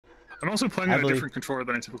I'm also playing on a different controller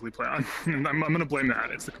than I typically play on. I'm going to blame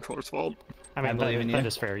that. It's the controller's fault. I mean, that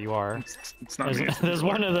is fair. You are. It's not me. There's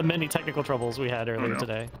one of the many technical troubles we had earlier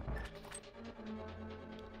today.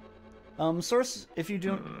 Source, if you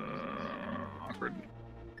do... awkward.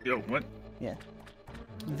 Yo, what? Yeah.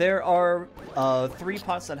 There are 3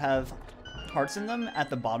 pots that have hearts in them at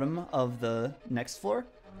the bottom of the next floor.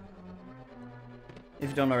 If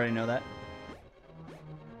you don't already know that.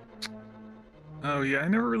 Oh yeah, I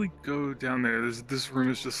never really go down there. This room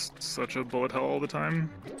is just such a bullet hell all the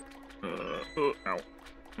time. Ow. Oh.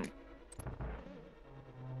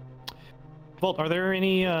 Volt, are there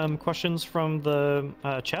any questions from the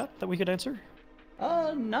chat that we could answer?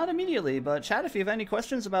 Not immediately, but chat, if you have any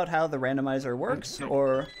questions about how the randomizer works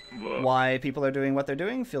or why people are doing what they're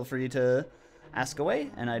doing, feel free to ask away,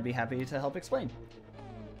 and I'd be happy to help explain.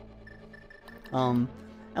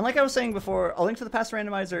 And like I was saying before, A Link to the Past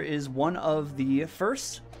randomizer is one of the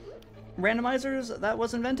first randomizers that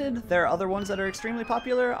was invented. There are other ones that are extremely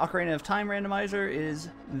popular. Ocarina of Time randomizer is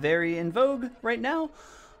very in vogue right now.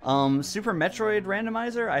 Super Metroid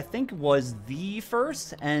randomizer, I think, was the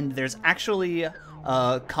first, and there's actually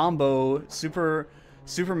a combo Super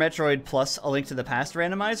Metroid plus A Link to the Past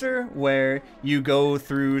randomizer where you go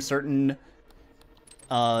through certain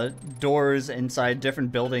doors inside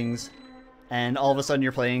different buildings, and all of a sudden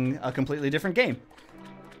you're playing a completely different game.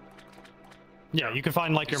 Yeah, you can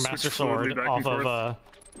find like your Master Sword off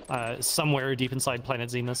of somewhere deep inside Planet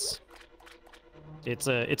Zemus.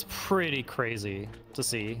 It's pretty crazy to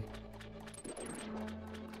see.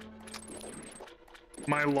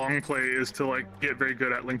 My long play is to like get very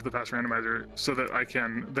good at Link to the Past randomizer so that I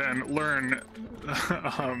can then learn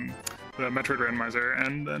the Metroid randomizer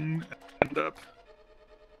and then end up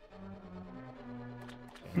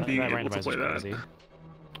being able to play that.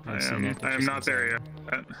 Crazy. I am not there yet.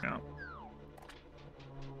 Yeah.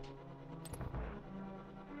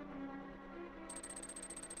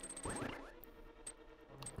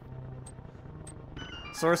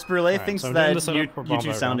 Source Brule thinks that you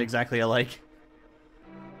two sound exactly alike.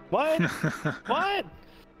 What? What?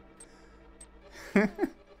 All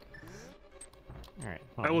right.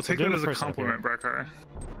 I will take that as a compliment, Brakar.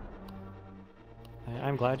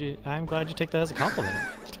 I'm glad you take that as a compliment.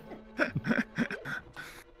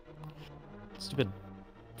 Stupid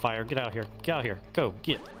fire! Get out here! Get out here! Go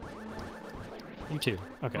get. You too.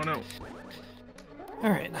 Okay. Oh no.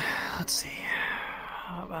 All right. Let's see.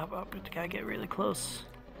 Gotta get really close.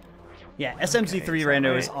 Yeah, SMZ3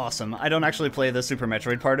 Rando is awesome. I don't actually play the Super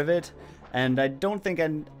Metroid part of it, and I don't think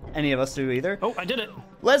any of us do either. Oh, I did it!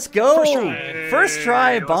 Let's go! First try! First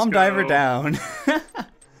try, bomb diver down.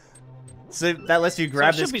 So that lets you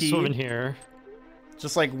grab this key. Should be swimming here.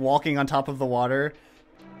 Just like walking on top of the water,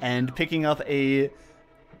 and picking up a...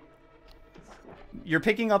 You're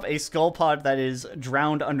picking up a skull pod that is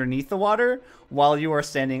drowned underneath the water while you are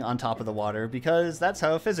standing on top of the water, because that's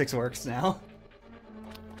how physics works now.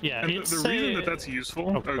 Yeah, and the reason that's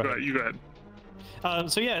useful... Oh, go ahead. You go ahead.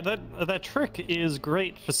 So yeah, that trick is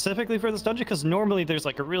great specifically for this dungeon, because normally there's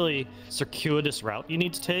like a really circuitous route you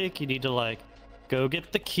need to take. You need to like go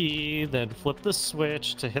get the key, then flip the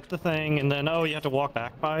switch to hit the thing, and then you have to walk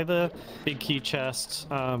back by the big key chest.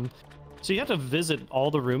 So you have to visit all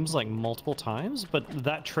the rooms like multiple times, but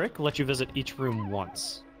that trick lets you visit each room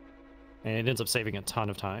once, and it ends up saving a ton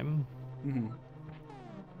of time. Mm-hmm.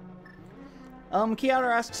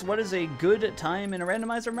 Keyouter asks, what is a good time in a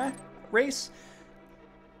randomizer race?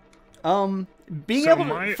 Being able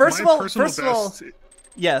to... First of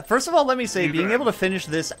all, let me say, being able to finish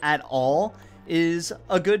this at all is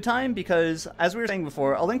a good time, because, as we were saying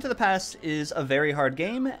before, A Link to the Past is a very hard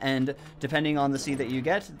game, and depending on the seed that you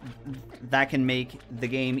get, that can make the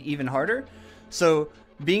game even harder. So,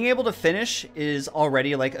 being able to finish is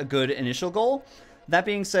already, like, a good initial goal. That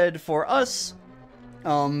being said, for us...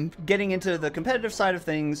 getting into the competitive side of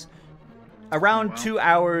things, around 2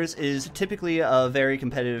 hours is typically a very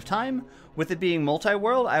competitive time. With it being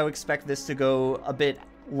multi-world, I would expect this to go a bit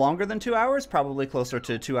longer than 2 hours, probably closer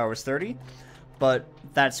to 2 hours 30. But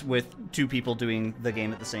that's with 2 people doing the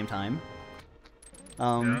game at the same time.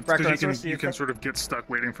 Because you can sort of get stuck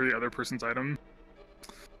waiting for the other person's item.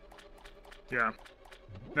 Yeah.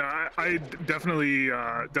 No, I definitely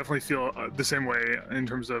feel the same way in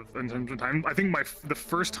terms of time. I think the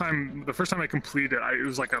first time I completed it, it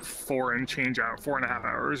was like a 4.5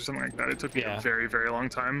 hours or something like that. It took me a very, very long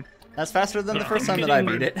time. That's faster than the first time that I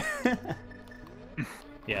beat it.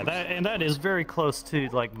 Yeah, that is very close to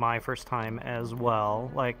like my first time as well.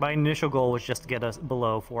 Like my initial goal was just to get us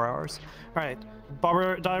below 4 hours. All right,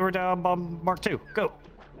 bomber diver down, bomb Mark 2, go.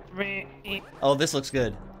 Oh, this looks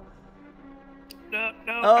good.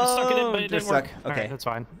 No, Oh, I'm stuck in it, but it you're didn't work. stuck. All Okay. right, that's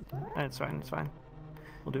fine. That's fine. It's fine.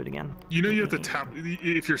 We'll do it again. You know you have to tap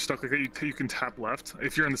if you're stuck like that. You can tap left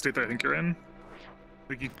if you're in the state that I think you're in.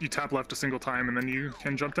 Like you tap left a single time and then you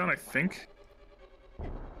can jump down. I think.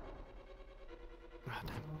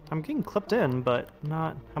 I'm getting clipped in, but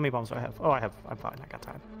not. How many bombs do I have? Oh, I'm fine. I got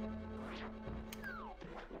time.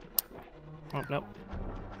 Oh nope.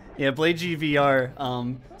 Yeah, Blade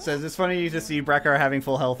GVR says it's funny to see Brecker having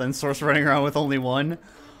full health and Source running around with only one.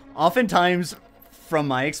 Oftentimes, from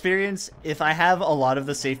my experience, if I have a lot of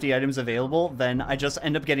the safety items available, then I just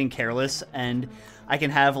end up getting careless, and I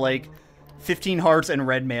can have like 15 hearts and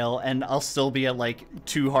red mail, and I'll still be at like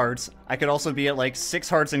 2 hearts. I could also be at like 6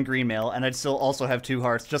 hearts and green mail, and I'd still also have 2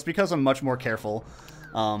 hearts, just because I'm much more careful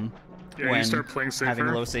when you start playing safer. having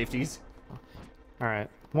low safeties. All right,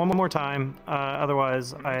 one more time.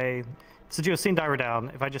 Otherwise, since you have seen Diver down,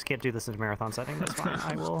 if I just can't do this in a marathon setting, that's fine.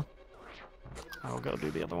 I will go do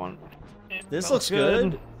the other one. This looks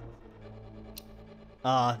good.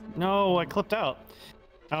 No, I clipped out.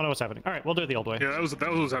 I don't know what's happening. All right, we'll do it the old way. Yeah, that was what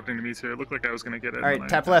was happening to me too. It looked like I was gonna get it. All right,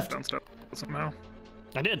 tap left. Bounced up somehow.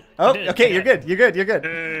 I did. Oh, I did. okay, you're good. You're good. You're good.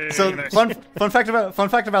 Hey, So nice. fun fact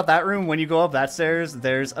about that room: when you go up that stairs,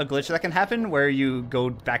 there's a glitch that can happen where you go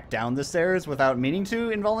back down the stairs without meaning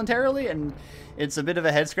to involuntarily, and it's a bit of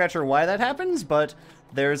a head scratcher why that happens. But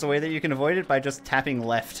there's a way that you can avoid it by just tapping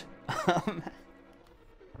left.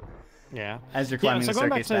 Yeah. As you're climbing so the going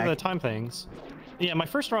back staircase to the back. time things. Yeah, my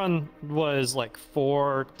first run was like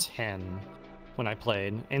 4:10 when I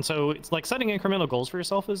played, and so it's like setting incremental goals for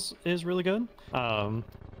yourself is really good.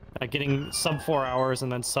 Getting sub 4 hours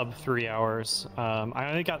and then sub 3 hours. I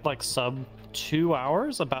only got like sub 2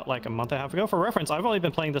 hours about like a month and a half ago. For reference, I've only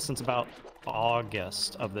been playing this since about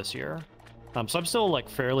August of this year. So I'm still like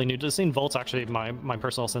fairly new to the scene. Volt's actually my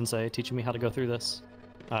personal sensei, teaching me how to go through this.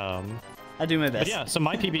 I do my best. But yeah, so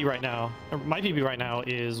my PB right now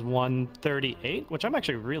is 138, which I'm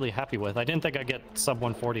actually really happy with. I didn't think I'd get sub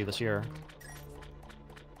 140 this year.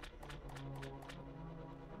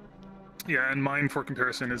 Yeah, and mine for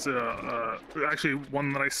comparison is actually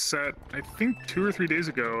one that I set I think 2 or 3 days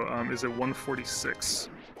ago is a 146,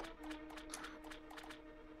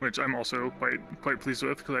 which I'm also quite pleased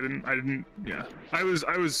with because I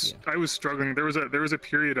was struggling. There was a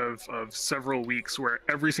period of several weeks where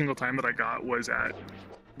every single time that I got was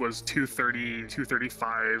 230,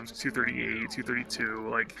 235, 238, 232,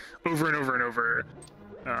 like over and over and over.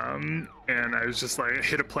 And I was just like, I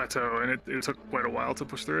hit a plateau, and it took quite a while to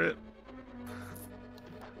push through it.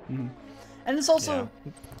 Mm-hmm. And it's also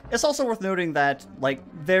worth noting that like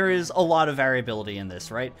there is a lot of variability in this,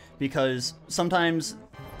 right? Because sometimes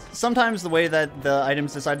the way that the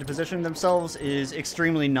items decide to position themselves is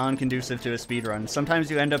extremely non-conducive to a speedrun.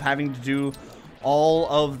 Sometimes you end up having to do all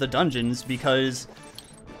of the dungeons because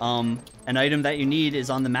an item that you need is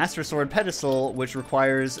on the Master Sword pedestal, which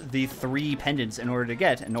requires the 3 pendants in order to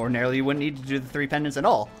get, and ordinarily you wouldn't need to do the 3 pendants at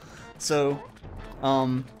all. So,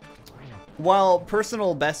 while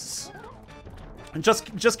personal bests,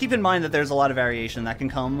 just keep in mind that there's a lot of variation that can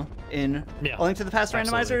come in A Link to the Past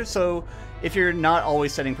Randomizer, so if you're not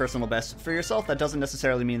always setting personal best for yourself, that doesn't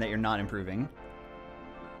necessarily mean that you're not improving.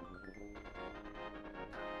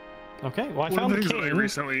 Okay, well I One found of the the things that I king,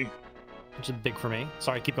 recently, which is big for me.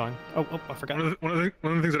 Sorry, keep going. Oh, I forgot. one of the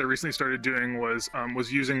things that I recently started doing was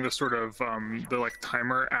using the sort of the like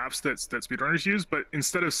timer apps that speedrunners use, but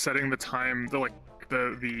instead of setting the time, the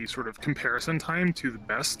sort of comparison time to the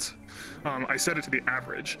best, I set it to the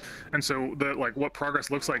average. And so what progress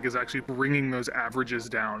looks like is actually bringing those averages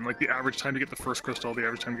down, like the average time to get the first crystal, the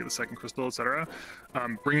average time to get the second crystal, etc.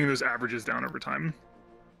 Bringing those averages down over time.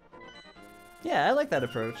 Yeah, I like that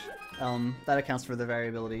approach. That accounts for the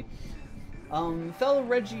variability. Fellow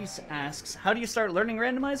Regis asks, how do you start learning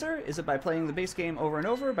Randomizer? Is it by playing the base game over and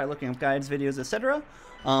over, by looking up guides, videos, etc.?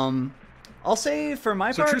 I'll say for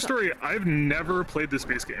my part... So true story, I've never played this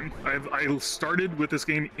base game. I started with this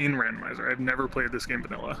game in Randomizer. I've never played this game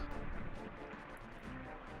vanilla.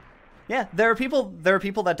 Yeah, there are people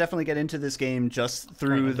that definitely get into this game just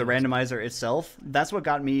through the randomizer itself. That's what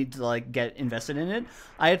got me to like get invested in it.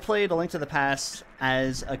 I had played A Link to the Past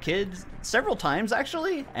as a kid several times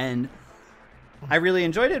actually, and I really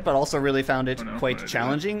enjoyed it, but also really found it quite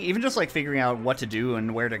challenging. Even just like figuring out what to do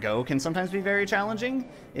and where to go can sometimes be very challenging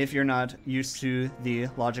if you're not used to the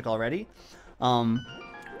logic already.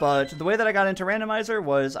 But the way that I got into Randomizer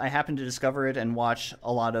was I happened to discover it and watch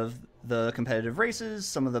a lot of the competitive races.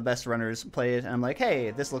 Some of the best runners play it, and I'm like, hey,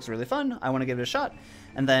 this looks really fun. I want to give it a shot.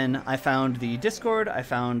 And then I found the Discord, I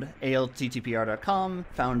found alttpr.com,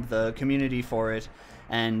 found the community for it,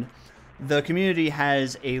 and the community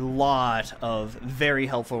has a lot of very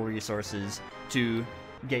helpful resources to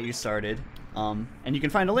get you started. And you can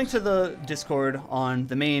find a link to the Discord on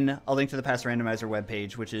the main A Link to the Past Randomizer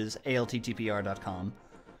webpage, which is alttpr.com.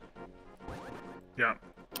 Yeah.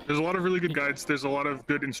 There's a lot of really good guides. There's a lot of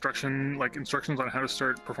good instructions on how to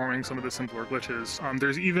start performing some of the simpler glitches.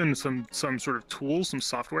 There's even some sort of tools, some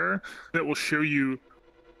software that will show you,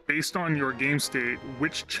 based on your game state,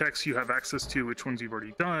 which checks you have access to, which ones you've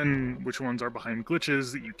already done, which ones are behind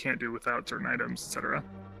glitches that you can't do without certain items, etc.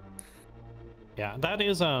 Yeah, that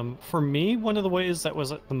is, for me, one of the ways that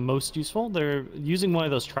was the most useful. They're using one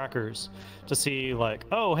of those trackers to see, like,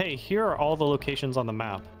 oh, hey, here are all the locations on the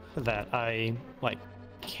map that I, like,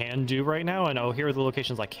 can do right now, and oh, here are the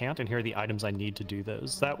locations I can't, and here are the items I need to do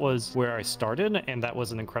those. That was where I started, and that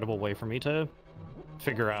was an incredible way for me to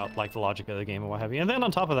figure out like the logic of the game and what have you. And then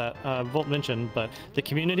on top of that, Volt mentioned, but the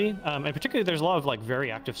community, and particularly there's a lot of like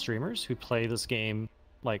very active streamers who play this game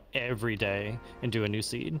like every day and do a new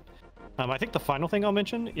seed. I think the final thing I'll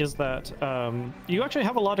mention is that you actually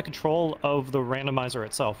have a lot of control of the randomizer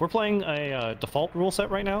itself. We're playing a default rule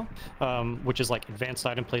set right now, which is like advanced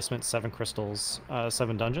item placement, 7 crystals,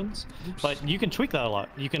 7 dungeons. Oops. But you can tweak that a lot.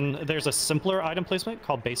 There's a simpler item placement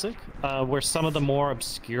called basic, where some of the more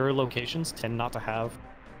obscure locations tend not to have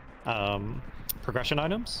progression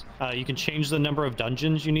items. You can change the number of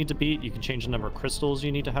dungeons you need to beat. You can change the number of crystals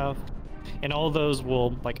you need to have. And all of those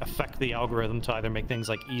will like affect the algorithm to either make things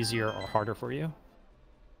like easier or harder for you.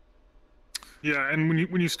 Yeah, and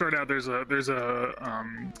when you start out, there's an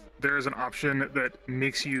option that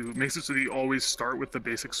makes it so that you always start with the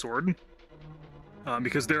basic sword.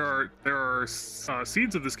 Because there are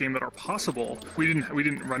seeds of this game that are possible. We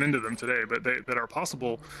didn't run into them today, but that are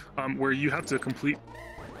possible, where you have to complete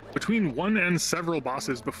between 1 and several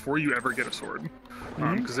bosses before you ever get a sword,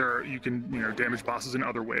 because you can damage bosses in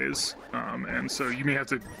other ways, and so you may have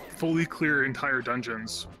to fully clear entire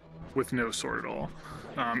dungeons with no sword at all,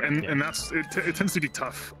 and it tends to be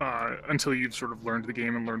tough until you've sort of learned the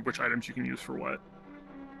game and learned which items you can use for what.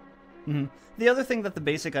 The other thing that the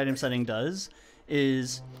basic item setting does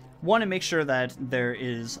is, one, it makes sure that there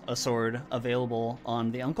is a sword available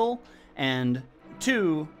on the Uncle, and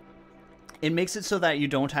 2, it makes it so that you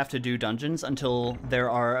don't have to do dungeons until there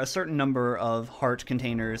are a certain number of heart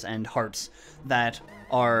containers and hearts that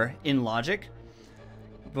are in logic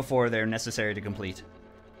before they're necessary to complete.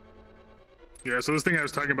 Yeah, so this thing I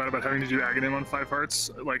was talking about having to do Aghanim on 5 hearts,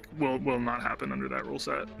 like, will not happen under that rule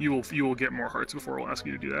set. You will get more hearts before we'll ask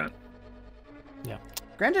you to do that. Yeah.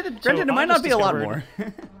 Granted, it might not be a lot more.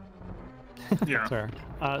 Yeah. Fair.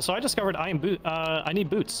 So I discovered I need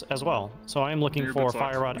boots as well. So I am looking for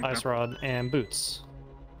fire rod, ice rod, and boots.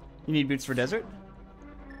 You need boots for desert?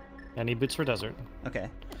 I need boots for desert. Okay.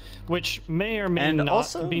 Which may or may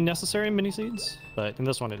not be necessary in mini seeds, but in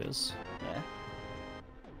this one it is. Yeah.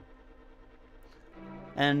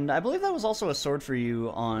 And I believe that was also a sword for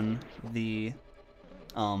you on the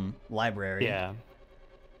library. Yeah.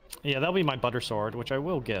 Yeah, that'll be my butter sword, which I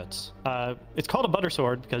will get. It's called a butter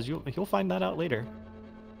sword because you'll find that out later.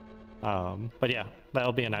 But yeah,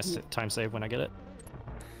 that'll be a nice time save when I get it.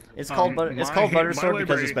 It's called butter sword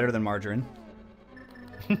because it's better than margarine.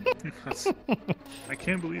 I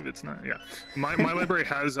can't believe it's not. Yeah, my library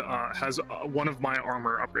has one of my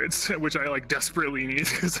armor upgrades, which I like desperately need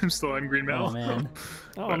because I'm still on green metal. Oh man.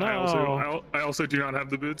 Oh no. I also do not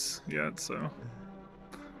have the boots yet, so.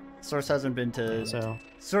 Source hasn't been to.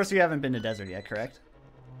 Source, you haven't been to desert yet, correct?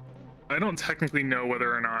 I don't technically know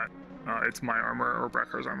whether or not it's my armor or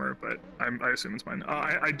Brakkar's armor, but I assume it's mine.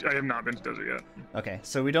 I have not been to desert yet. Okay,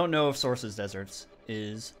 so we don't know if Source's deserts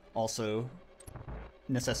is also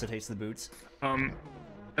necessitates the boots. And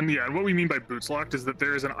yeah, what we mean by boots locked is that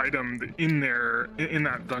there is an item in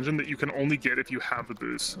that dungeon that you can only get if you have the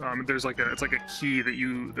boots. There's it's like a key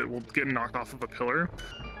that will get knocked off of a pillar.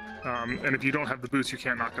 And if you don't have the boots, you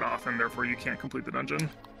can't knock it off, and therefore you can't complete the dungeon.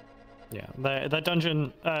 Yeah, that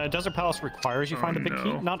dungeon, Desert Palace requires you find the big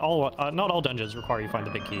key. Not all dungeons require you find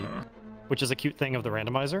the big key, which is a cute thing of the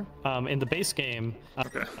randomizer. In the base game,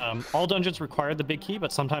 all dungeons required the big key,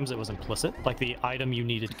 but sometimes it was implicit. Like the item you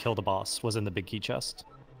needed to kill the boss was in the big key chest.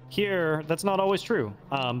 Here, that's not always true.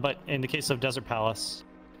 But in the case of Desert Palace,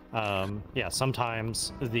 yeah,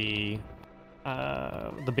 sometimes the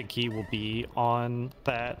big key will be on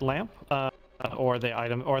that lamp, or the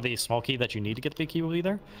item, or the small key that you need to get the big key will be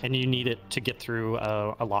there, and you need it to get through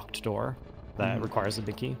a locked door that requires a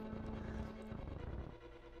big key.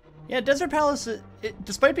 Yeah, Desert Palace,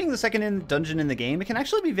 despite being the second dungeon in the game, it can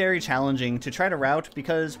actually be very challenging to try to route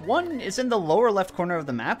because, one, it's in the lower left corner of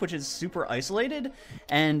the map, which is super isolated,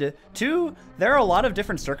 and two, there are a lot of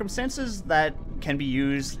different circumstances that can be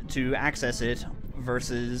used to access it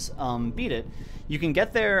versus beat it. You can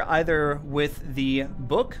get there either with the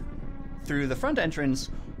book through the front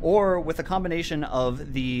entrance or with a combination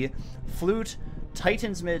of the flute,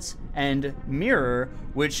 Titan's Mitts, and mirror,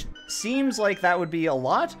 which seems like that would be a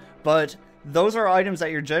lot, but those are items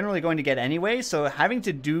that you're generally going to get anyway, so having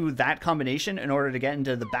to do that combination in order to get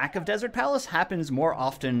into the back of Desert Palace happens more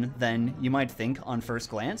often than you might think on first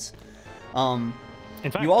glance. In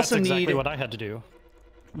fact, you also that's exactly need, what I had to do.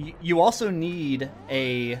 You also need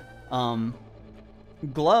a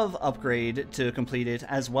glove upgrade to complete it,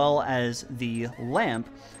 as well as the lamp,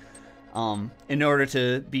 in order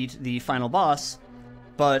to beat the final boss.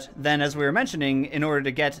 But then, as we were mentioning, in order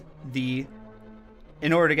to get an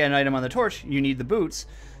item on the torch, you need the boots.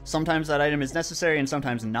 Sometimes that item is necessary and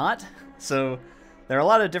sometimes not. So there are a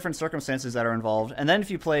lot of different circumstances that are involved. And then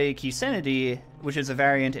if you play Key Sanity, which is a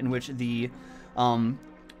variant in which the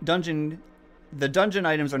dungeon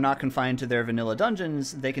items are not confined to their vanilla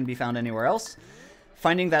dungeons, they can be found anywhere else.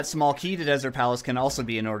 Finding that small key to Desert Palace can also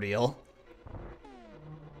be an ordeal.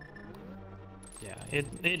 Yeah,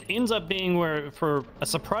 it ends up being where, for a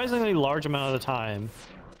surprisingly large amount of the time,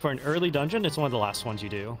 for an early dungeon, it's one of the last ones you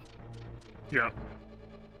do. Yeah.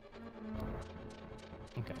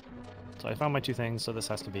 Okay. So I found my two things, so this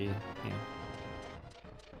has to be, yeah.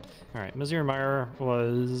 Alright, Misery Mire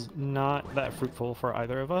was not that fruitful for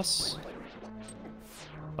either of us.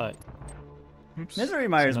 But... Oops. Misery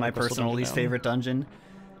Mire is my Another crystal personal dungeon least down. favorite dungeon.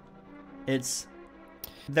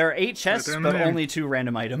 There are 8 chests, but only 2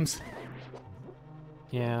 random items.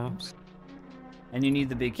 yeah. And you need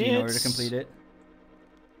the big key in order to complete it.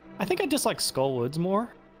 I think I dislike Skullwoods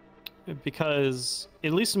more, because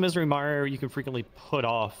at least in Misery Mire you can frequently put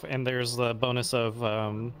off, and there's the bonus of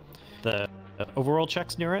the overworld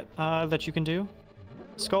checks near it that you can do.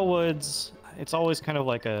 Skullwoods, it's always kind of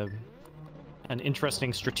like an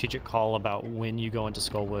interesting strategic call about when you go into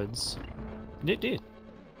Skullwoods. It did.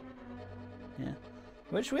 Yeah.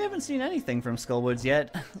 Which we haven't seen anything from Skullwoods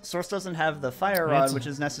yet. Source doesn't have the fire rod, which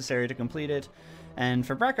is necessary to complete it. And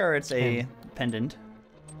for Brackar, it's a pendant.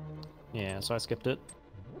 Yeah, so I skipped it.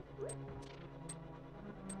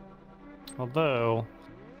 Although,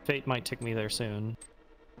 fate might take me there soon.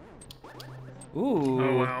 Ooh.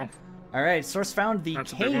 Oh, wow. Alright, Source found the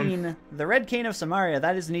That's a big one. cane, the red cane of Samaria.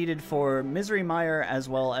 That is needed for Misery Mire as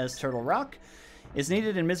well as Turtle Rock. It's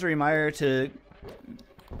needed in Misery Mire to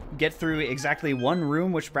get through exactly one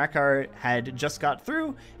room, which Brackar had just got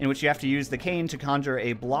through, in which you have to use the cane to conjure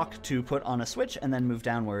a block to put on a switch and then move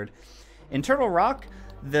downward. In Turtle Rock,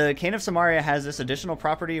 the Cane of Samaria has this additional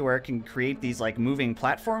property where it can create these like moving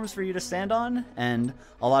platforms for you to stand on, and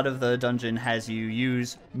a lot of the dungeon has you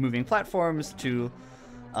use moving platforms to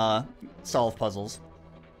solve puzzles.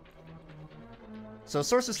 So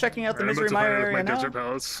Source is checking out the Misery Mire area now. Desert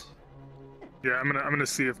Palace. Yeah, I'm gonna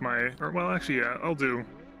see if well, actually, yeah, I'll do.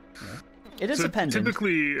 It is a pendant.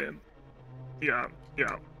 Typically, yeah.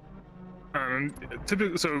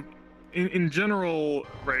 Typically, so in general,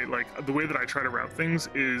 right, like the way that I try to route things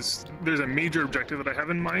is there's a major objective that I have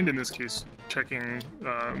in mind. In this case, checking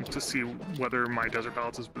to see whether my Desert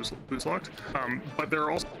Palace is boost locked. But there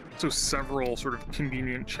are also several sort of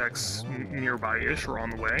convenient checks nearby-ish or on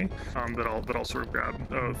the way that I'll sort of grab.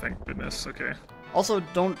 Oh, thank goodness. Okay. Also,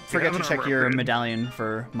 don't forget to an check armor your upgrade. medallion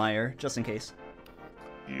for Mire, just in case.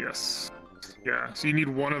 Yes. Yeah, so you need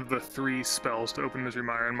one of the 3 spells to open Misery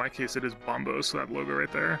Mire. In my case, it is Bombo, so that logo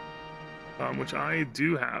right there. Which I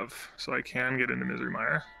do have, so I can get into Misery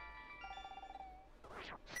Mire.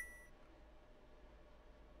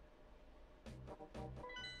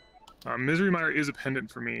 Misery Mire is a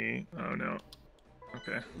pendant for me. Oh no.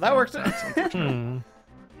 Okay. That worked. That's unfortunate.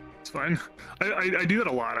 It's fine. I do that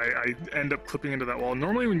a lot. I end up clipping into that wall.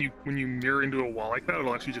 Normally when you mirror into a wall like that,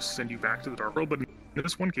 it'll actually just send you back to the dark world, but in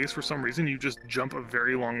this one case, for some reason, you just jump a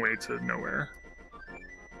very long way to nowhere.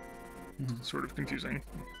 It's sort of confusing,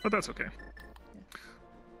 but that's okay.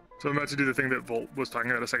 So I'm about to do the thing that Volt was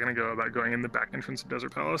talking about a second ago about going in the back entrance of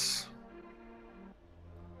Desert Palace.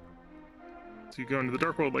 So you go into the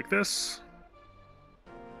dark world like this.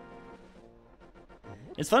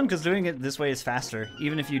 It's fun because doing it this way is faster,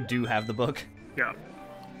 even if you do have the book. Yeah.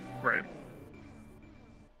 Right.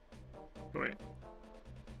 Wait.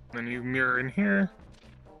 Then you mirror in here.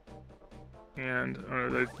 And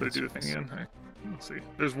did I do the thing again? Let's see.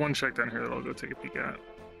 There's one check down here that I'll go take a peek at.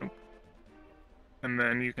 Nope. And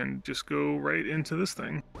then you can just go right into this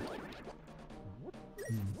thing.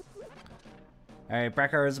 Alright,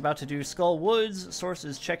 Brackar is about to do Skull Woods. Source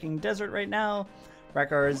is checking Desert right now.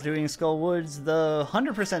 Brackar is doing Skull Woods the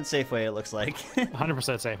 100% safe way, it looks like.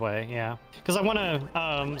 100% safe way, yeah. Because I want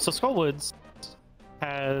to... so Skull Woods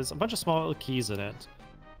has a bunch of small keys in it.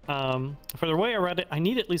 For the way I read it, I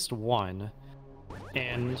need at least one.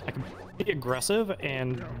 And I can be aggressive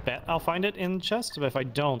and bet I'll find it in the chest, but if I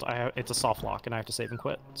don't, it's a soft lock and I have to save and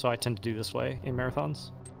quit. So I tend to do this way in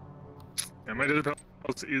marathons. Yeah, my Desert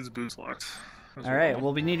Palace is boots locked. Alright,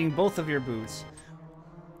 we'll be needing both of your boots.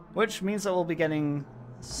 Which means that we'll be getting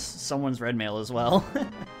someone's red mail as well.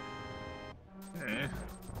 Okay.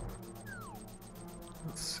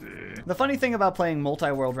 Let's see. The funny thing about playing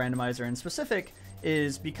Multiworld Randomizer in specific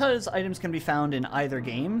is because items can be found in either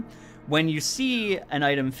game, when you see an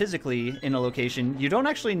item physically in a location, you don't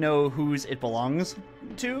actually know whose it belongs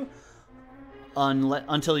to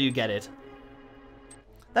until you get it.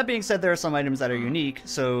 That being said, there are some items that are unique,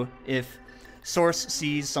 so if Source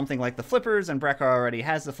sees something like the flippers and Brackar already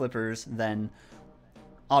has the flippers, then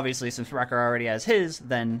obviously since Brackar already has his,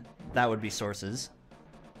 then that would be Source's.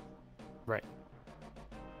 Right.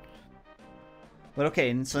 But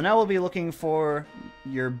okay, and so now we'll be looking for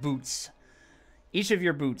your boots. Each of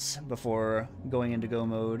your boots before going into go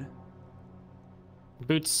mode.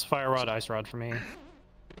 Boots, fire rod, ice rod for me.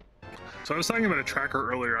 So I was talking about a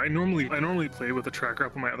tracker earlier. I normally play with a tracker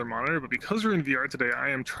up on my other monitor, but because we're in VR today, I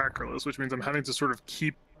am trackerless, which means I'm having to sort of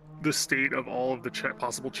keep the state of all of the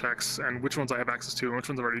possible checks and which ones I have access to and which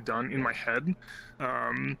ones I've already done in my head.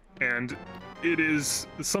 And it is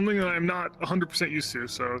something that I'm not 100% used to,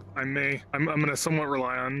 so I'm going to somewhat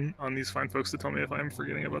rely on these fine folks to tell me if I'm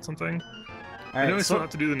forgetting about something. Right, I know I still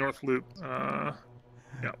have to do the North Loop. Yeah.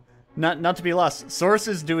 Not to be lost. Source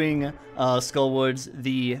is doing Skull Woods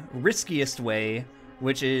the riskiest way,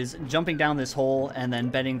 which is jumping down this hole and then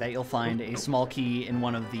betting that you'll find a small key in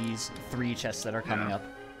one of these 3 chests that are coming up.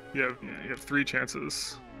 You have 3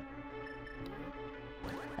 chances.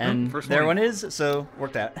 And there one is, so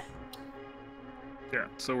worked out. Yeah,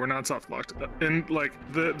 so we're not soft locked. And like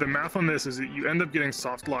the math on this is that you end up getting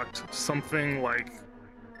soft locked something like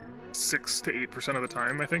 6 to 8% of the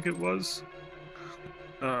time, I think it was.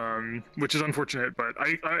 Which is unfortunate, but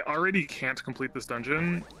I already can't complete this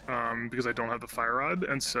dungeon because I don't have the fire rod,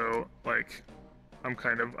 and so like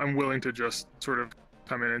I'm willing to just sort of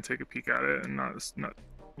come in and take a peek at it and not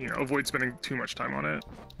avoid spending too much time on it.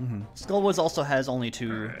 Mm-hmm. Skull Woods also has only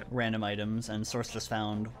 2 random items, and Source just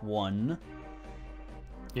found 1.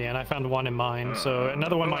 Yeah, and I found 1 in mine, so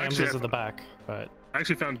another one of my items is at the back, but...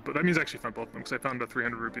 that means I actually found both of them, because I found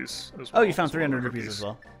 300 rupees as well. Oh, you found 300 rupees as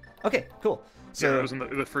well. Okay, cool. So yeah, it was in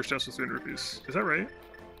the first chest was 300 rupees. Is that right?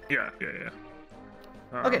 Yeah.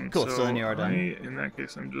 Okay, cool. So then you are done. In that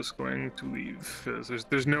case, I'm just going to leave because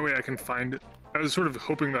there's no way I can find it. I was sort of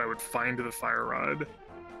hoping that I would find the fire rod.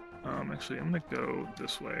 Actually, I'm gonna go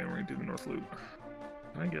this way and we're gonna do the North Loop.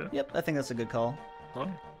 Can I get it? Yep, I think that's a good call. Oh,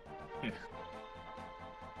 yeah. Do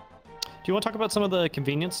you want to talk about some of the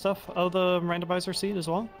convenience stuff of the randomizer seed as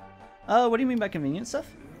well? What do you mean by convenient stuff?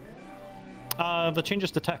 The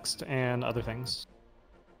changes to text and other things.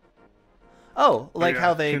 Oh, like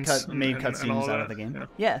how they made and cutscenes out of the that, game.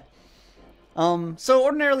 Yeah. So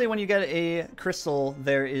ordinarily when you get a crystal,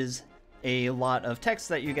 there is a lot of text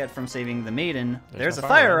that you get from saving the maiden. There's a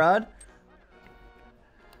fire rod.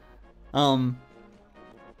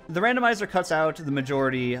 The randomizer cuts out the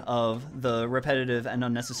majority of the repetitive and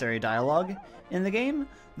unnecessary dialogue in the game.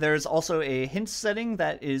 There's also a hint setting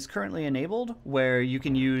that is currently enabled where you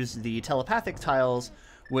can use the telepathic tiles,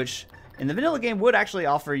 which in the vanilla game would actually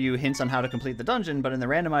offer you hints on how to complete the dungeon, but in the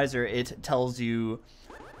randomizer it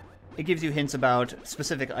gives you hints about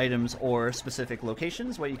specific items or specific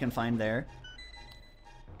locations, what you can find there.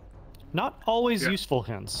 Not always useful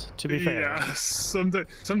hints, to be fair. Yeah,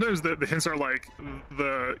 sometimes the hints are like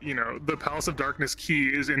the Palace of Darkness key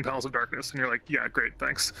is in Palace of Darkness, and you're like, yeah, great,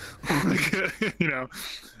 thanks.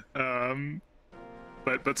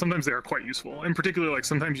 But sometimes they are quite useful. In particular, like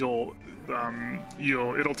sometimes it'll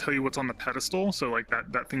tell you what's on the pedestal, so like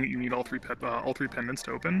that thing that you need all three pendants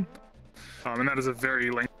to open, and that is a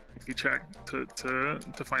very lengthy check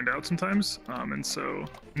to find out sometimes. And so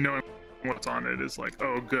knowing what's on it is like,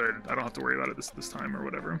 oh, good, I don't have to worry about it this time or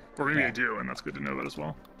whatever. Or maybe I do, and that's good to know that as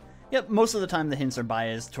well. Yep, most of the time the hints are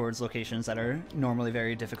biased towards locations that are normally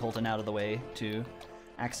very difficult and out of the way to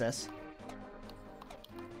access.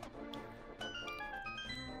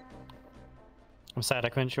 I'm sad I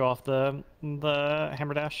couldn't show off the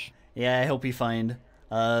hammer dash. Yeah, I hope you find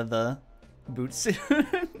the boots soon.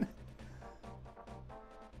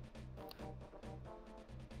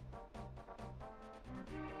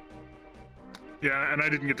 Yeah, and I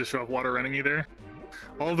didn't get to show off water running either.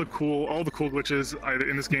 All the cool glitches either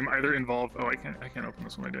in this game either involve. Oh, I can't open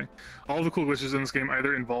this. What am I doing? All the cool glitches in this game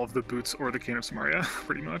either involve the boots or the cane of Samaria,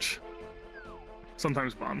 pretty much.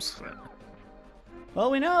 Sometimes bombs. But... Well,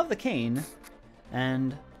 we now have the cane,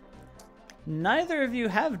 and neither of you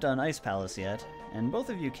have done Ice Palace yet, and both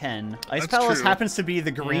of you can. Ice Palace true. happens to be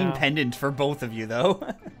the green Yeah. pendant for both of you, though.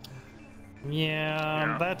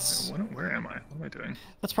 Yeah, that's Where am I? What am I doing?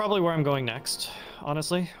 that's probably where I'm going next,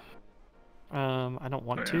 honestly. I don't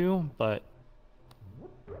want to, but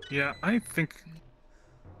Yeah, I think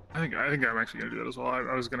I'm actually gonna do that as well.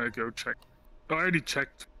 I was gonna go check. Oh, I already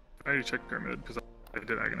checked Pyramid because I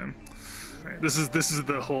did Aghanim. Right. This is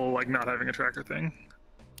the whole like not having a tracker thing.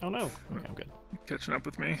 oh no, okay, I'm good. Catching up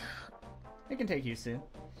with me. It can take you soon.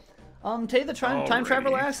 Tay the Time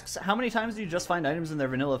Traveler asks, how many times do you just find items in their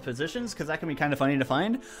vanilla positions? Because that can be kind of funny to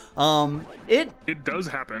find. It does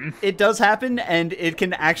happen. It does happen, and it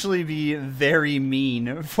can actually be very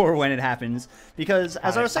mean for when it happens. Because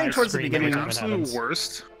as I was saying towards the scream beginning, every time it happens. Absolute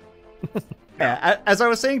worst. yeah, as I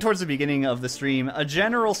was saying towards the beginning of the stream, a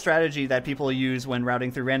general strategy that people use when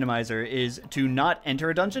routing through Randomizer is to not enter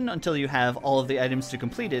a dungeon until you have all of the items to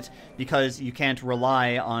complete it, because you can't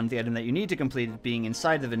rely on the item that you need to complete it being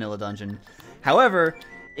inside the vanilla dungeon. However,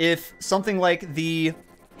 if something like the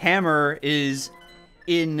hammer is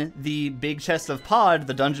in the big chest of Pod,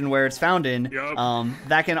 the dungeon where it's found in, Yup.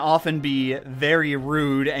 that can often be very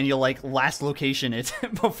rude, and you'll like last location it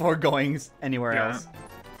before going anywhere Yeah. else.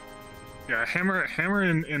 Yeah, hammer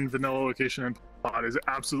in vanilla location and Pod is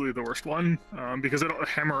absolutely the worst one because it'll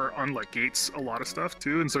hammer on like gates a lot of stuff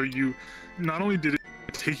too, and so you not only did it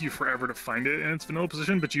take you forever to find it in its vanilla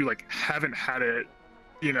position, but you like haven't had it,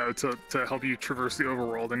 you know, to help you traverse the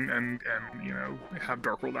overworld and you know have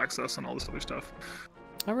dark world access and all this other stuff.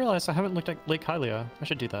 I realized I haven't looked at Lake Hylia. I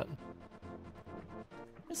should do that.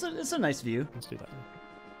 It's a nice view. Let's do that.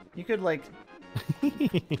 You could like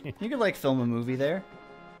film a movie there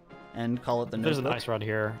and call it the There's an Notebook. ice rod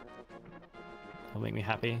here. That'll make me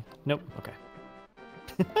happy. Nope. Okay.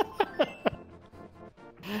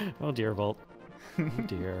 Oh dear, Volt. Oh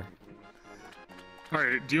dear. All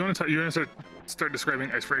right, do you want to start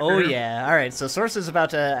describing Icebreaker? Oh here? yeah. All right. So Source is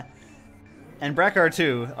about to, and Brackar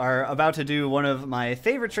too are about to do one of my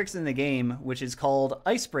favorite tricks in the game, which is called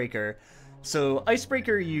Icebreaker. So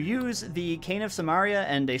Icebreaker, you use the Cane of Samaria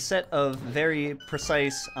and a set of very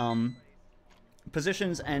precise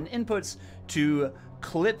positions and inputs to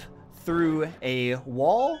clip through a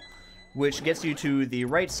wall, which gets you to the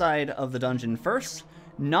right side of the dungeon first.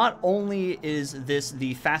 Not only is this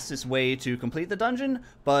the fastest way to complete the dungeon,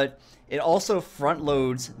 but it also front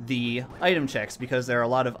loads the item checks because there are a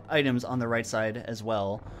lot of items on the right side as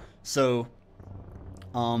well. So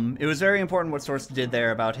it was very important what Source did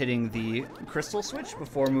there about hitting the crystal switch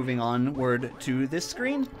before moving onward to this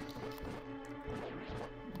screen.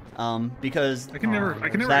 Because I can never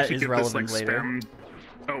that actually is get this like relevant later. spam.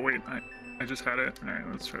 Oh wait, I just had it. All right,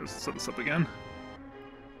 let's try to set this up again.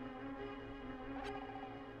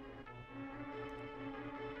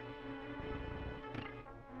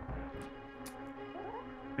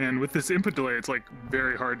 And with this input delay, it's like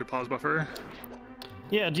very hard to pause buffer.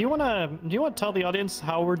 Yeah. Do you wanna tell the audience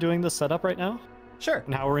how we're doing this setup right now Sure.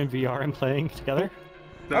 and how we're in VR and playing together?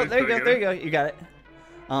 Oh, there you go. There you go. You got it.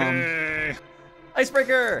 Hey.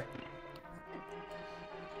 Icebreaker!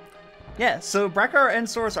 Yeah, so Brackar and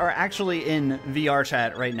Source are actually in VR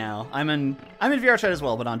chat right now. I'm in VR chat as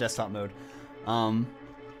well, but on desktop mode.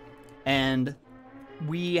 And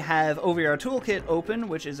we have OVR Toolkit open,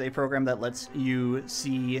 which is a program that lets you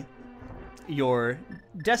see your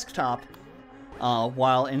desktop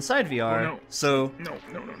while inside VR. Oh, no. So No.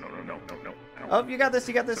 oh, you got this.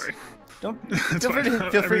 You got this. Sorry. Don't It's feel free to,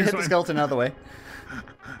 fine. feel free to hit Everything's the fine. skeleton out of the way.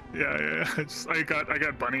 Yeah. I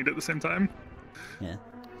got bunnied at the same time. Yeah.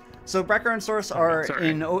 So Brackar and Source are sorry.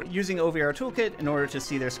 using OVR Toolkit in order to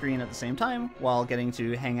see their screen at the same time while getting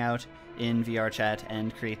to hang out in VR chat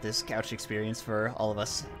and create this couch experience for all of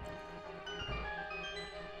us.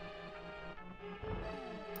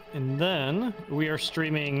 And then we are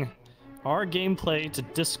streaming our gameplay to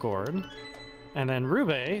Discord. And then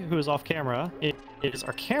Rube, who is off camera, is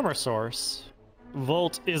our camera source.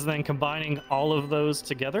 Volt is then combining all of those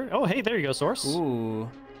together. Oh, hey, there you go, Source. Ooh.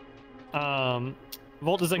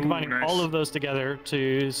 Volt is then combining nice. all of those together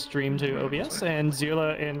to stream to OBS, and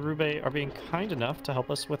Zila and Rube are being kind enough to help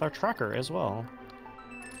us with our tracker as well.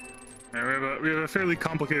 Yeah, we have a fairly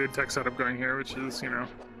complicated tech setup going here, which is, you know,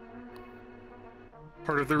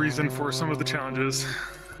 part of the reason for some of the challenges.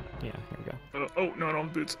 Yeah, here we go. Oh no,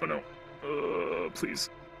 boots. Oh no. Please.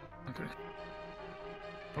 Okay.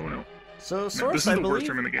 Oh no. So, this Source, is I the worst believe,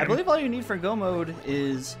 room in the game. I believe all you need for Go mode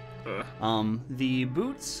is Ugh. the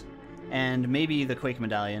boots and maybe the Quake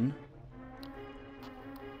medallion.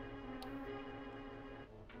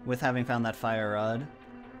 With having found that fire rod.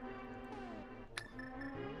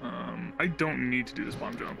 I don't need to do this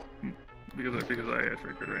bomb jump because I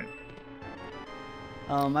triggered, right?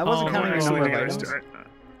 I wasn't Oh, counting the actually number of need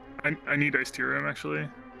items. I need Ice Tea Room, actually.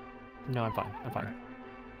 No, I'm fine. I'm fine.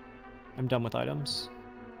 I'm done with items.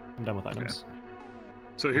 I'm done with items.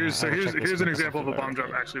 So here's I will check this here's an with example of a myself bomb later.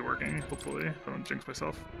 jump actually working. Hopefully, I don't jinx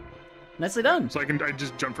myself. Nicely done. So I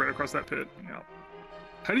just jumped right across that pit. Yeah.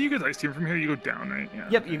 How do you get Ice Tea from here? You go down, right? Yeah.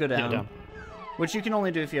 Yep, you go down. Yeah, down. Which you can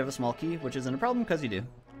only do if you have a small key, which isn't a problem because you do.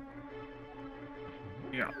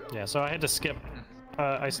 Yeah. Yeah, so I had to skip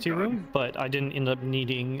Ice Tea God. Room, but I didn't end up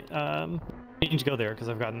needing to go there because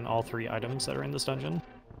I've gotten all 3 items that are in this dungeon.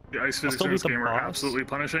 The ice still physics in beat this the game are boss. absolutely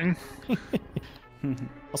punishing.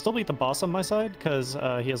 I'll still beat the boss on my side because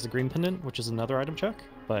he has the green pendant, which is another item check,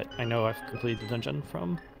 but I know I've completed the dungeon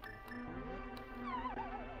from...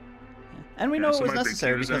 And we Yeah, know so it was my big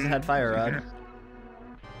necessary cue's because it in. had fire rod.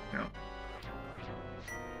 Yeah. Yeah.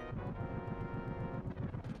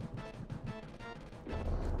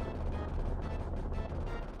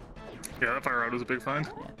 Yeah, that fire rod was a big find.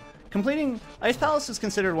 Completing Ice Palace is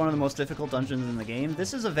considered one of the most difficult dungeons in the game.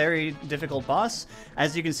 This is a very difficult boss.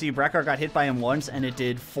 As you can see, Brackar got hit by him once and it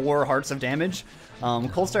did 4 hearts of damage.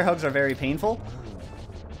 Cold Star Hugs are very painful.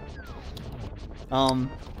 Oh,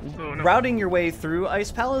 no. Routing your way through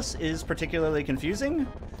Ice Palace is particularly confusing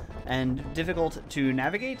and difficult to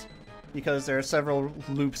navigate because there are several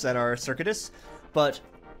loops that are circuitous. But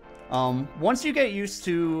once you get used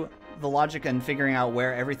to the logic and figuring out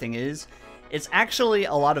where everything is, it's actually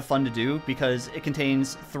a lot of fun to do because it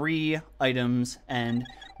contains 3 items, and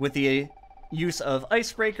with the use of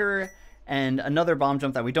Icebreaker and another bomb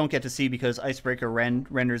jump that we don't get to see because Icebreaker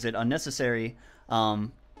renders it unnecessary, Ice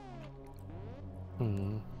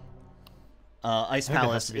think it has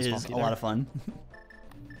Palace to be is spunky a there. lot of fun.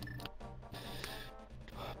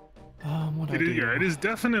 what do I do? It is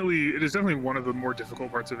definitely one of the more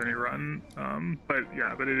difficult parts of any run. But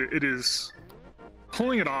it is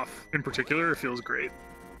pulling it off in particular feels great.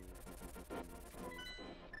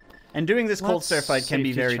 And doing this Cold Let's Stare fight can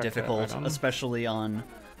be safety very check that difficult, item. especially on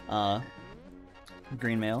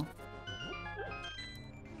Green Mail.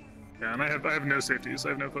 Yeah, and I have no safeties. I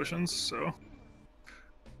have no potions, so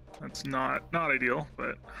that's not ideal,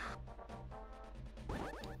 but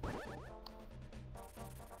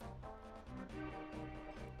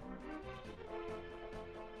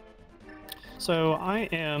So I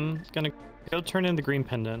am gonna go turn in the green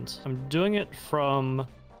pendant. I'm doing it from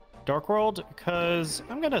Dark World because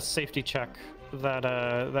I'm gonna safety check that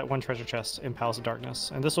that one treasure chest in Palace of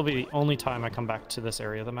Darkness, and this will be the only time I come back to this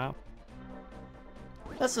area of the map.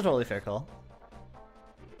 That's a totally fair call.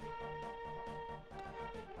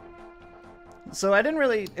 So I didn't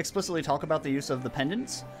really explicitly talk about the use of the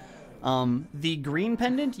pendants. The green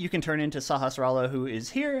pendant you can turn into Sahasrara, who is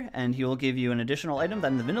here, and he will give you an additional item that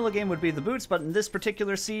in the vanilla game would be the boots, but in this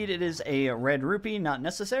particular seed it is a red rupee, not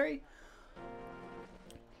necessary.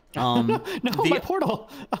 No, my portal!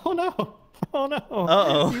 Oh no! Oh no!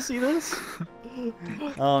 Uh-oh. You see this?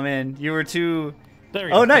 Oh man, you were too... There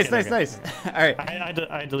we go. Oh, nice, Okay, nice, there we nice. Alright,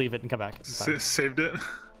 I had to leave it and come back. It's fine. saved it.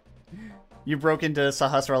 you broke into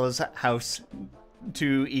Sahasrara's house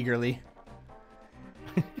too eagerly.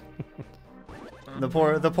 The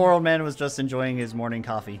poor old man was just enjoying his morning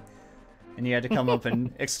coffee, and you had to come up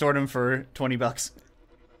and extort him for $20.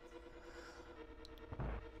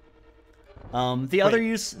 The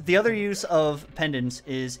other use of pendants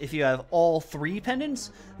is if you have all 3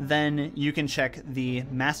 pendants, then you can check the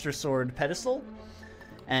Master Sword pedestal.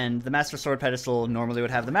 And the Master Sword pedestal normally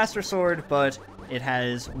would have the Master Sword, but it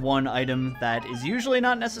has one item that is usually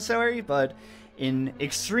not necessary, but in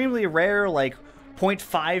extremely rare, like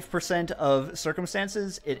 0.5% of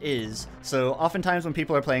circumstances, it is. So oftentimes when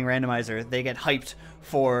people are playing Randomizer, they get hyped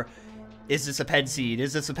for, is this a ped seed?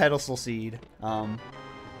 Is this a pedestal seed?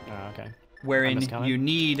 Okay. Wherein miscounted. you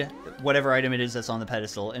need whatever item it is that's on the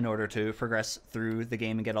pedestal in order to progress through the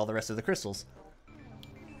game and get all the rest of the crystals.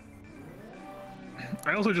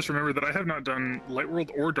 I also just remembered that I have not done Light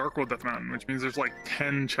World or Dark World Death Mountain, which means there's like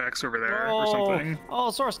 10 checks over there or something. Oh,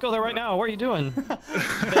 Source, go there right now. What are you doing?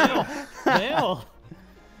 Bail! Bail!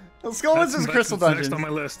 Well, Skullwoods is a crystal that's dungeon. next on my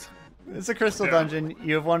list. It's a crystal Yeah. dungeon.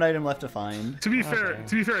 You have 1 item left to find. To be fair,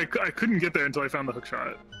 Okay. I couldn't get there until I found the hook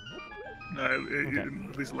shot. At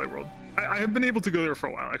least in Light World. I have been able to go there for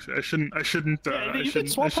a while. Actually, I shouldn't. Yeah, you did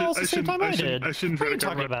Swamp Palace the same time I did. I shouldn't What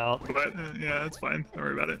try are you to cover talking up, about? But yeah, it's fine. Don't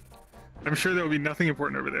worry about it. I'm sure there will be nothing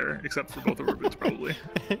important over there except for both of our boots, probably.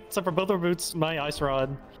 Except for both our boots, my ice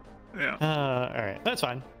rod. Yeah. All right, that's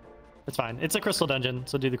fine. That's fine. It's a crystal dungeon,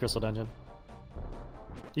 so do the crystal dungeon.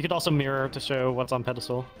 You could also mirror to show what's on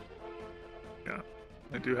pedestal. Yeah,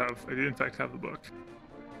 I do in fact have the book.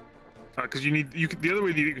 Because the other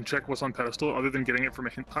way that you can check what's on pedestal, other than getting it from a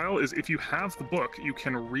hint pile, is if you have the book, you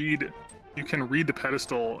can read the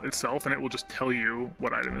pedestal itself, and it will just tell you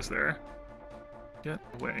what item is there. Get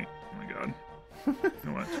away! Oh my god! You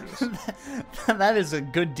know what? Screw this. That is a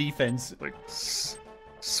good defense. Like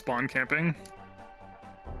spawn camping.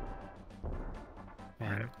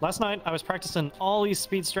 Man. Last night I was practicing all these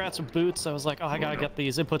speed strats with boots. I was like, oh, I gotta get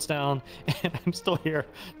these inputs down, and I'm still here,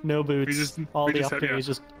 no boots. All the opportunities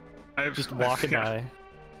just walking by.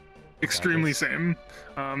 Extremely same.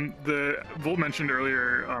 The Volt mentioned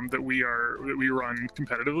earlier that we run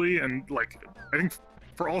competitively, and like I think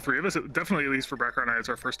for all three of us, definitely at least for Bracker and I, it's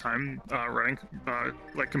our first time running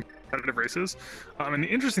like competitive races. And the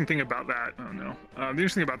interesting thing about that, the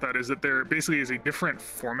interesting thing about that is that there basically is a different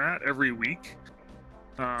format every week.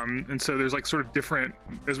 And so there's like sort of different,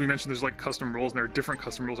 as we mentioned, there's like custom rules, and there are different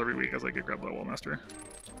custom rules every week as I get grabbed by the Wall Master.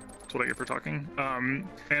 That's what I get for talking.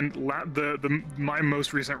 And my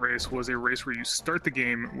most recent race was a race where you start the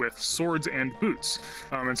game with swords and boots.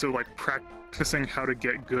 And so like practicing how to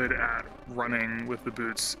get good at running with the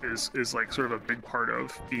boots is like sort of a big part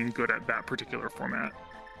of being good at that particular format.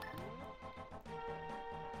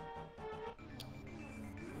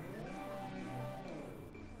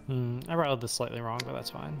 I routed this slightly wrong, but that's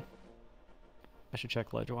fine. I should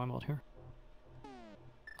check ledge while I'm out here.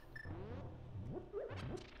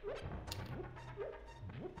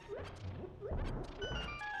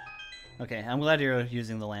 Okay, I'm glad you're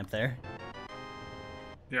using the lamp there.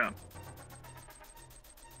 Yeah.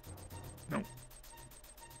 Nope.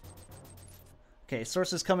 Okay,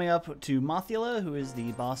 Source is coming up to Mothula, who is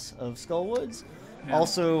the boss of Skullwoods. Yeah.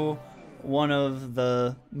 Also, one of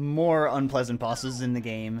the more unpleasant bosses in the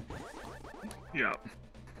game. Yeah.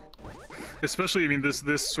 Especially, I mean,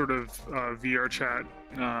 this sort of VR chat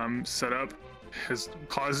setup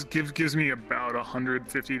gives me about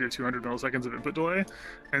 150 to 200 milliseconds of input delay,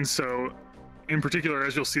 and so, in particular,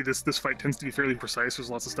 as you'll see, this fight tends to be fairly precise. There's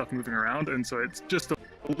lots of stuff moving around, and so it's just a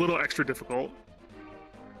little extra difficult.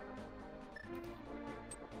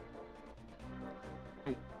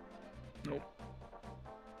 Oh. Nope.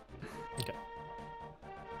 Okay.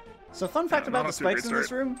 So, fun fact about the spikes in this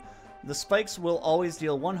room: the spikes will always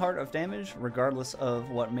deal 1 heart of damage, regardless of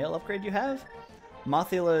what mail upgrade you have.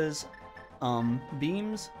 Mothula's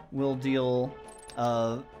beams will deal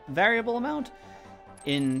a variable amount.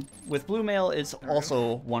 With blue mail, it's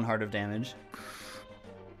also 1 heart of damage.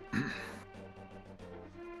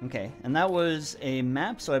 Okay, and that was a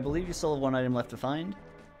map, so I believe you still have 1 item left to find.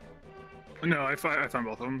 No, I found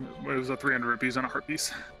both of them. It was a 300 rupees and a heart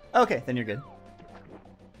piece. Okay, then you're good.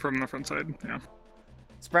 From the front side, yeah.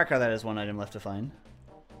 Spracker, that is 1 item left to find.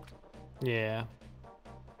 Yeah.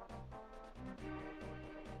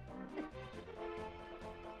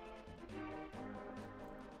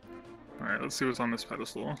 Alright, let's see what's on this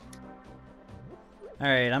pedestal.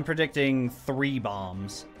 Alright, I'm predicting 3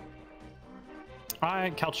 bombs.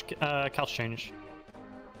 Couch change.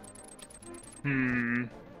 Alright,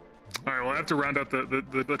 well I have to round out the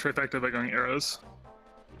trifecta by going arrows.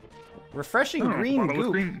 Refreshing green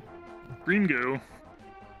goop. Green goo.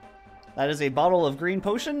 That is a bottle of green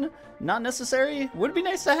potion. Not necessary. Would be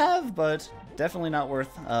nice to have, but definitely not worth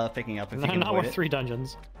picking up if you can Not avoid worth 3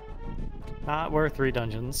 dungeons. Not worth 3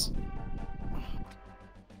 dungeons.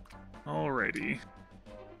 Alrighty.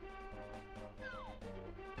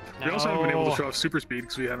 We also haven't been able to show off super speed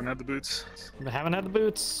because we haven't had the boots. We haven't had the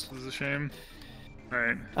boots. This is a shame.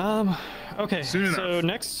 Alright. Okay, Soon so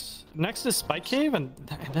enough. next is Spike Cave, and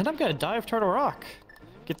then I'm gonna die of Turtle Rock.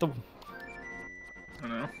 Get the... I don't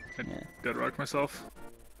know. I dead rocked myself.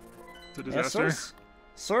 It's a Yeah, disaster.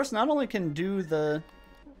 Source not only can do the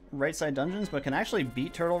right side dungeons, but can actually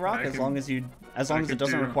beat Turtle Rock as long as it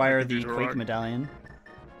doesn't require the Quake medallion.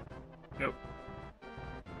 Yep.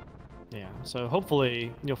 Yeah, so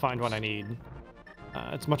hopefully you'll find what I need.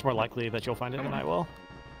 It's much more likely that you'll find it than I will.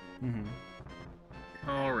 Mm-hmm.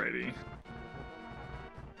 Alrighty.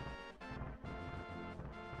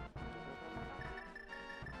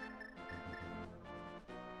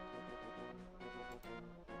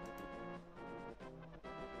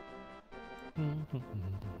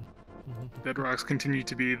 Bedrocks continue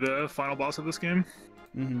to be the final boss of this game.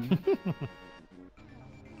 Mm-hmm.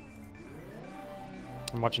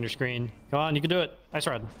 I'm watching your screen. Come on, you can do it. Ice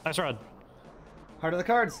Rod. Ice Rod. Heart of the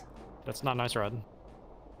cards. That's not an Ice Rod.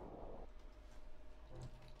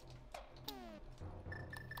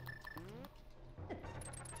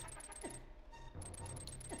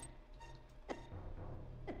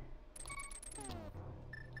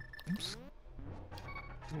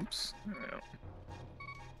 Oops. Yeah.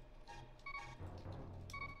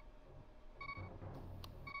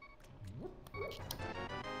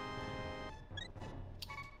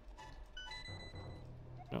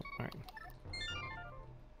 Oh, all right.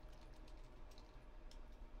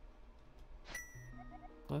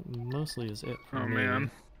 That mostly is it for Oh me.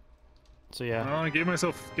 man. So yeah. Well, I gave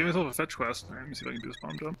myself a fetch quest. All right, let me see if I can do this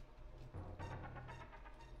bomb jump.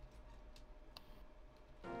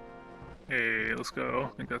 Hey, let's go.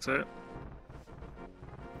 I think that's it.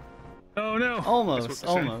 Oh no! Guess what Almost, to say.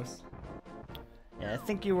 almost. Yeah, I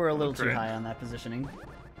think you were a little That's too right. high on that positioning.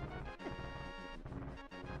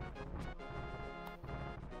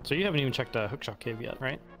 So you haven't even checked Hookshot Cave yet,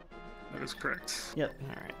 right? That is correct. Yep.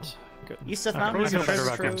 All right. Good. East of All right, Mountain I is feel a better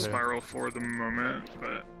about Metro- getting to- Spiral for the moment,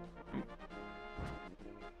 but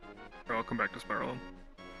or I'll come back to Spiral.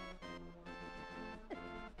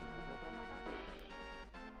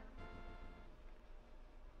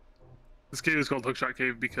 This cave is called Hookshot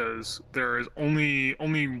Cave because there is only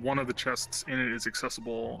one of the chests in it is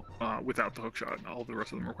accessible without the hookshot. All the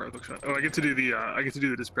rest of them require the hookshot. Oh, I get to do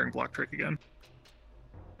the disappearing block trick again.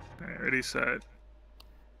 Alright, ready, set.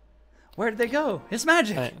 Where did they go? It's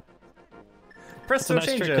magic! Hey, Press it's a the nice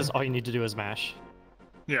trick change. because all you need to do is mash.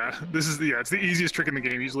 Yeah, it's the easiest trick in the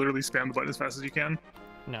game. You just literally spam the button as fast as you can.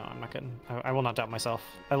 No, I'm not kidding. I will not doubt myself.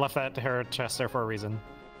 I left that Hera chest there for a reason.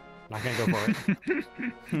 Not gonna go for it.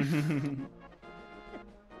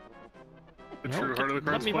 The No, true heart of the let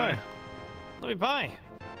cards me play. buy. Let me buy.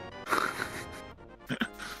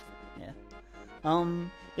 Yeah.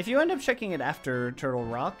 If you end up checking it after Turtle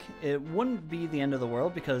Rock, it wouldn't be the end of the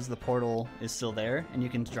world because the portal is still there, and you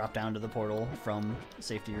can drop down to the portal from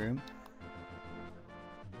safety room.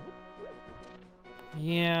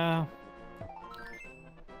 Yeah.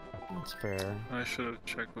 That's fair. I should have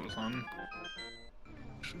checked what was on.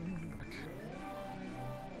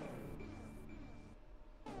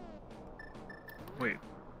 Wait.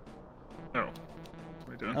 Oh. What are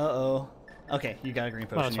we doing? Uh-oh. Okay, you got a green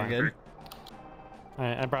potion, it's you're fine. good.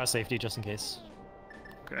 I brought safety just in case.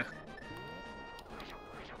 Okay.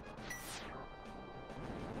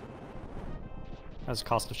 As a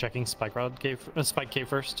cost of checking Spike Cave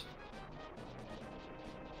first.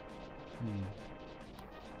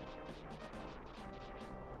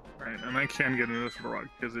 Right, and I can get into the rock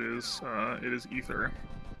because it is ether.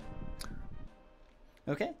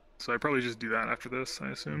 Okay. So I probably just do that after this, I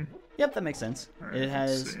assume. Yep, that makes sense. All right, It let's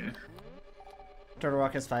has... see. Turtle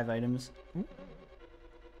Rock has 5 items.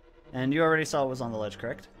 And you already saw what was on the ledge,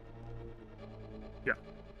 correct? Yeah.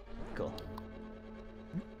 Cool.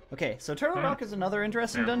 Okay, so Turtle Yeah. Rock is another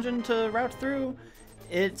interesting Yeah. dungeon to route through.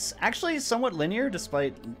 It's actually somewhat linear,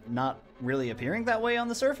 despite not really appearing that way on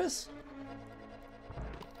the surface.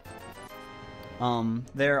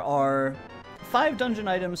 There are 5 dungeon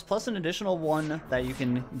items, plus an additional one that you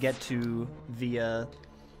can get to via...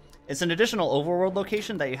 It's an additional overworld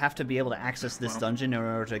location that you have to be able to access this dungeon in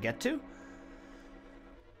order to get to.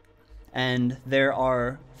 And there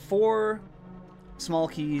are 4 small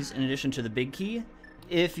keys in addition to the big key.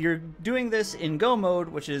 If you're doing this in go mode,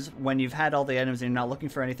 which is when you've had all the items and you're not looking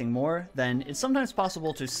for anything more, then it's sometimes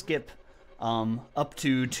possible to skip up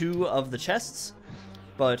to 2 of the chests.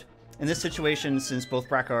 But in this situation, since both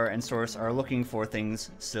Brackar and Source are looking for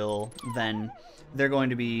things still, then they're going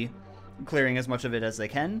to be clearing as much of it as they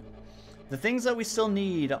can. The things that we still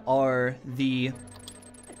need are the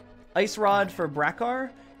Ice Rod for Brackar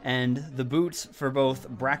and the boots for both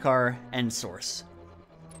Brackar and Source.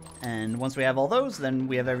 And once we have all those, then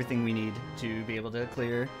we have everything we need to be able to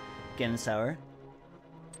clear Ganon's Tower.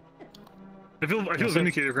 I feel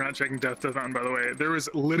vindicated for not checking Death Mountain, by the way. There was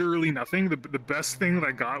literally nothing. The best thing that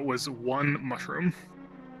I got was 1 mushroom,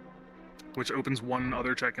 which opens 1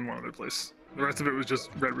 other check in 1 other place. The rest of it was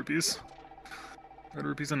just red rupees. Red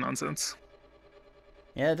rupees and nonsense.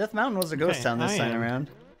 Yeah, Death Mountain was a ghost Okay, town this I time am- around.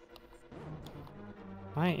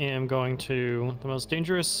 I am going to the most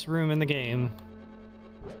dangerous room in the game,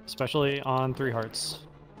 especially on 3 hearts.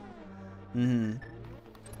 Mm-hmm.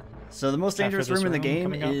 So the most After dangerous this room in the room game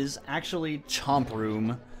coming up. is actually Chomp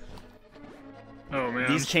Room. Oh man.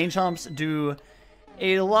 These chain chomps do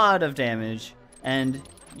a lot of damage, and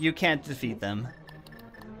you can't defeat them.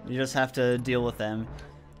 You just have to deal with them.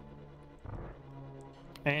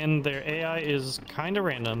 And their AI is kind of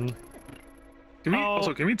random. Can we Oh.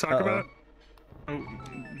 also can we talk Uh-oh. about? Oh,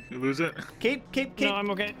 you lose it. Keep. No, I'm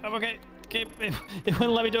okay. I'm okay. It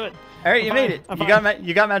wouldn't let me do it. All right, you I'm made fine, it. I'm You fine. got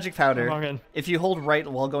you got magic powder. I'm all good. If you hold right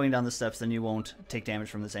while going down the steps, then you won't take damage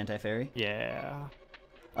from this anti-fairy. Yeah.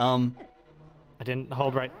 Um, I didn't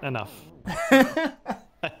hold right enough.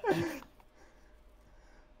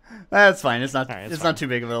 That's fine. It's not. All right, it's fine. not too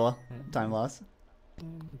big of a time loss.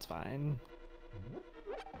 It's fine.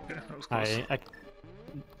 Yeah, that was close. I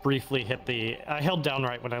briefly hit the. I held down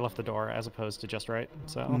right when I left the door, as opposed to just right.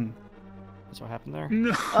 So that's what happened there.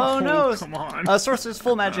 No. Oh no! Come on. Sorcerer's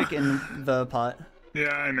full magic in the pot. Yeah,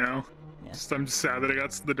 I know. Yeah. I'm just sad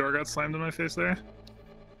that the door got slammed in my face there.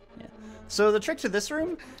 Yeah. So the trick to this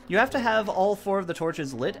room, you have to have all 4 of the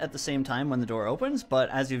torches lit at the same time when the door opens, but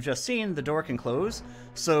as you've just seen, the door can close.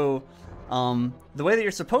 So the way that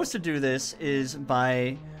you're supposed to do this is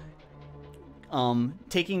by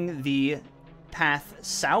taking the path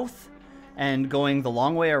south and going the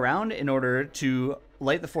long way around in order to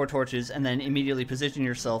light the 4 torches and then immediately position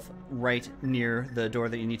yourself right near the door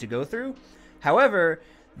that you need to go through. However,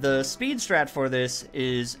 the speed strat for this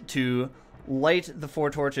is to light the 4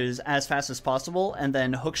 torches as fast as possible and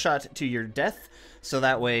then hookshot to your death, so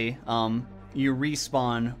that way you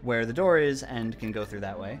respawn where the door is and can go through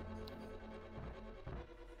that way.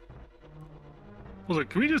 Well, look,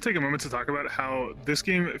 can we just take a moment to talk about how this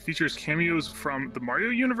game features cameos from the Mario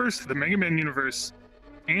universe, the Mega Man universe,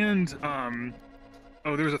 and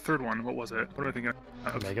oh, there was a third one. What was it? What am I thinking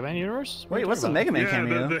of? Mega Man universe? Wait, what's the Mega Man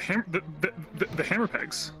cameo? The hammer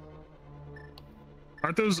pegs.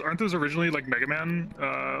 Aren't those originally like Mega Man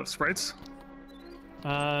sprites?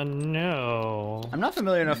 No. I'm not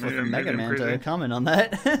familiar enough with Maybe Mega I'm Man to crazy. comment on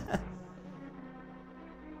that.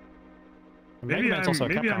 Mega Man's also a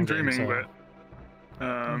maybe Capcom I'm dreaming, game, so... but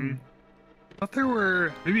I thought there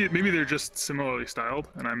were maybe they're just similarly styled,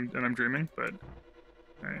 and I'm dreaming. But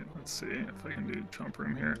all right, let's see if I can do jump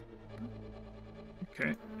room here.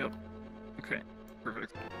 Okay. Yep. Okay.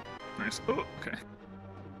 Perfect. Nice. Oh. Okay.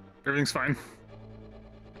 Everything's fine.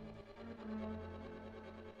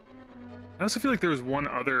 I also feel like there was one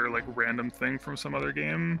other like random thing from some other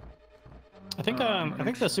game. I think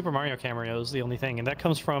the Super Mario cameo is the only thing, and that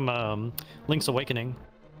comes from Link's Awakening.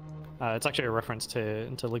 It's actually a reference to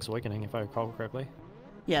Link's Awakening, if I recall correctly.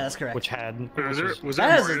 Yeah, that's correct. Which had Was there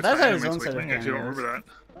That Mario has Time its in own Link's set of Awakening? I actually don't cameos. remember that.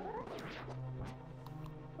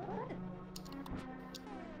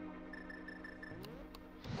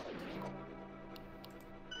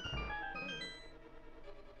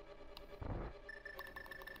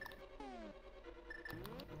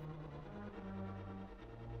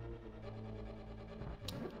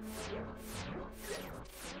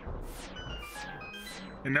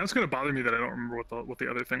 And now it's gonna bother me that I don't remember what the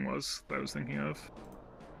other thing was that I was thinking of.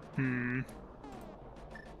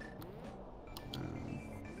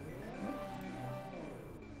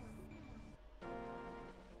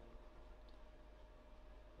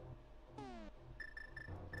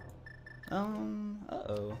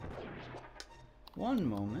 Uh-oh. One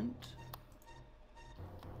moment.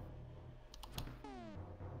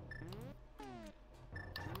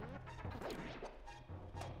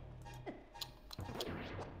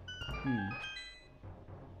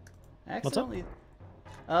 Accidentally.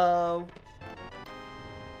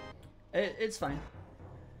 It's fine.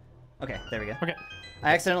 Okay, there we go. Okay.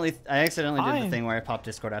 I accidentally did the thing where I popped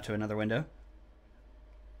Discord out to another window.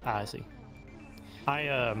 Ah, I see.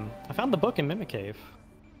 I found the book in Mimic Cave.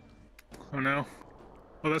 Oh no.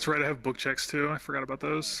 Oh, that's right. I have book checks too. I forgot about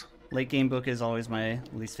those. Late game book is always my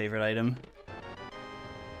least favorite item.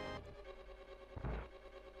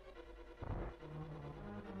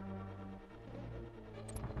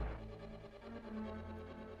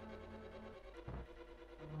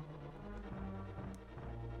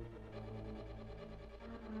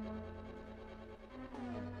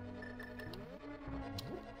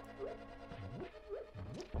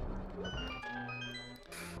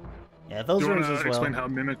 Yeah, those Do you rooms want as to well. explain how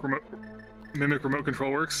Mimic remote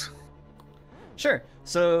control works? Sure.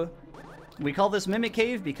 So we call this Mimic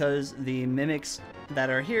Cave because the mimics that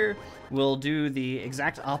are here will do the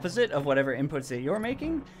exact opposite of whatever inputs that you're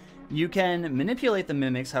making. You can manipulate the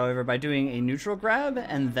mimics, however, by doing a neutral grab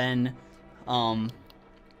and then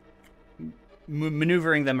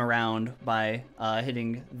maneuvering them around by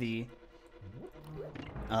hitting the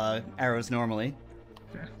arrows normally.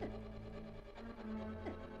 Yeah.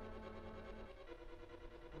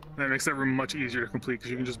 That makes that room much easier to complete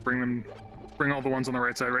because you can just bring all the ones on the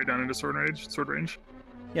right side right down into sword range.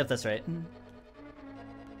 Yep, that's right.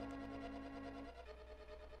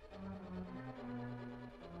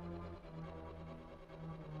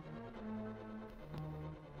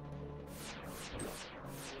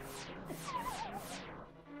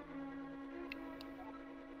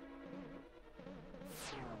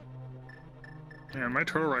 Yeah, my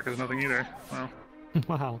turtle rock is nothing either. Wow.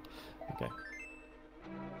 Wow. Okay.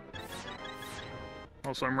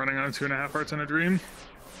 Also, I'm running on 2.5 hearts in a dream.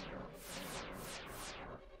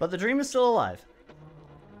 But the dream is still alive.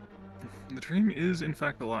 The dream is in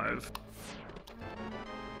fact alive.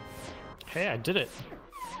 Hey, I did it.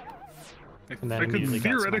 And then I could immediately got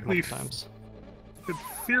smacked theoretically, multiple times. could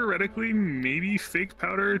theoretically maybe fake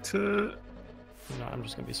powder to. No, I'm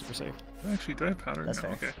just gonna be super safe. Actually, do I have powder? That's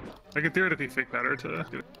No, fair. okay. I could theoretically fake powder to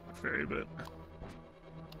get a fairy, but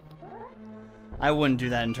I wouldn't do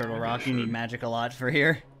that in Turtle Maybe I Rock. You need should. magic a lot for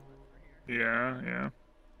here. yeah.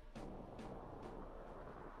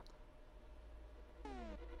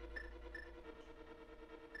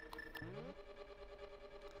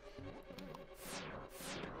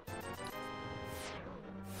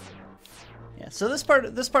 Yeah, so this part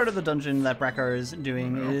of the dungeon that Brackar is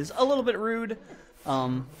doing is a little bit rude.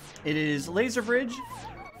 It is Laser Bridge.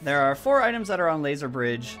 There are 4 items that are on Laser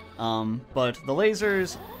Bridge, but the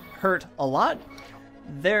lasers hurt a lot.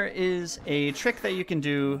 There is a trick that you can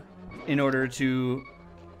do in order to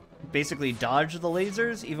basically dodge the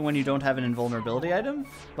lasers, even when you don't have an invulnerability item.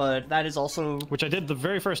 But that is also Which I did the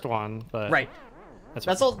very first one, but right. That's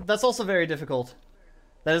That's also very difficult.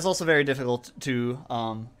 That is also very difficult to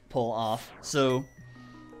pull off. So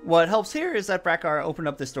what helps here is that Brackar opened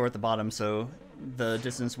up this door at the bottom, so the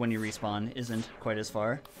distance when you respawn isn't quite as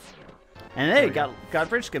far. And hey, got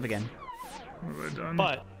bridge skip again. What have I done?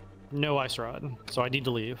 But no ice rod, so I need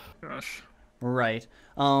to leave. Gosh. Right.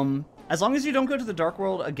 As long as you don't go to the Dark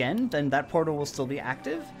World again, then that portal will still be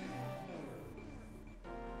active.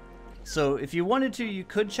 So if you wanted to, you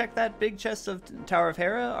could check that big chest of Tower of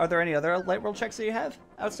Hera. Are there any other Light World checks that you have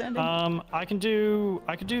outstanding? I could do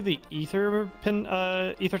the ether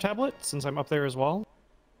ether tablet since I'm up there as well.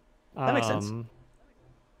 That makes sense.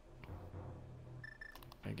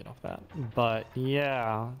 I get off that, but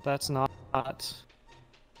yeah, that's not. It's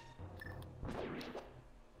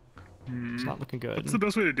not looking good. What's the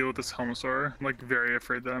best way to deal with this Helmosaur? I'm like very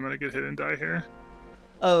afraid that I'm gonna get hit and die here.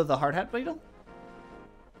 Oh, the hard hat beetle?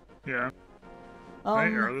 Yeah. Can I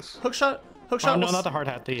arrow this? Hookshot. Oh, no, will not the hard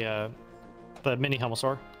hat. The mini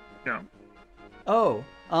Helmosaur. Yeah. Oh,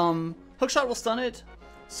 Hookshot will stun it.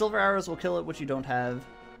 Silver arrows will kill it, which you don't have.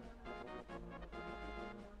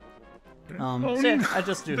 Oh, So yeah, I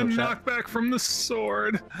just do the Hookshot. knockback from the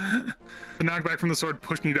sword. The knockback from the sword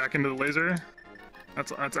pushed me back into the laser.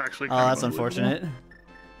 That's actually. Oh, that's unfortunate.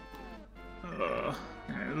 Yeah,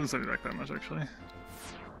 it doesn't set me back that much actually.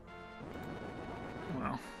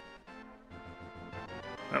 Wow.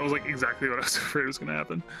 That was like exactly what I was afraid was gonna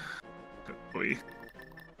happen. Boy.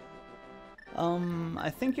 I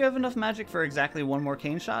think you have enough magic for exactly one more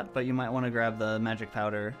cane shot, but you might want to grab the magic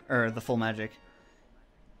powder or the full magic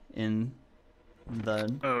in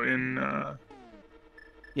the. Oh, in.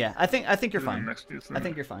 Yeah, I think you're in the fine. next piece, I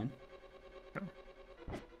think you're fine.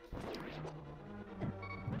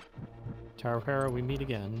 Tower of Hera, we meet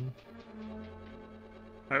again.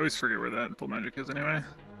 I always forget where that full magic is anyway.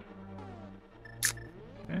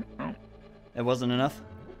 Okay. Oh. It wasn't enough.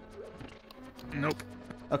 Nope.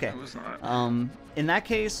 Okay. It was not. In that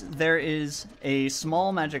case, there is a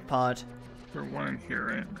small magic pot. There's one in here,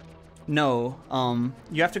 right? No.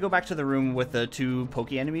 You have to go back to the room with the 2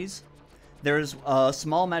 pokey enemies. There's a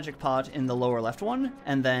small magic pot in the lower left one,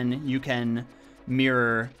 and then you can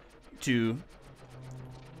mirror to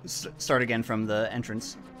start again from the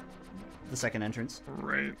entrance, the second entrance.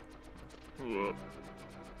 Right. Whoa.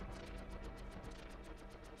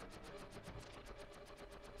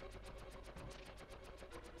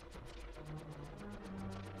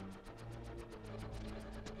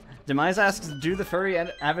 Demise asks, do the furry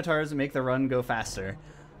avatars make the run go faster?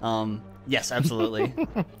 Yes, absolutely.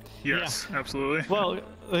 Yes, absolutely. Well,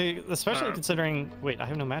 especially considering. Wait, I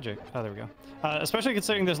have no magic. Oh, there we go. Especially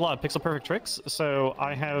considering there's a lot of pixel perfect tricks, so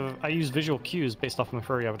I use visual cues based off my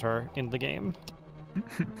furry avatar in the game.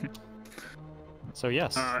 So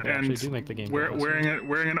yes, they actually do make the game. Go faster.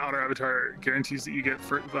 Wearing an auto avatar guarantees that you get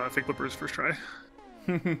fake flippers first try.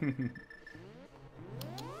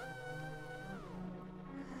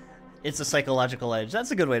 It's a psychological edge.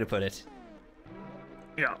 That's a good way to put it.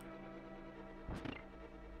 Yeah.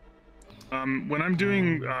 When I'm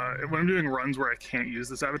doing runs where I can't use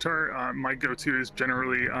this avatar, my go-to is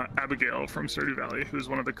generally Abigail from Stardew Valley, who's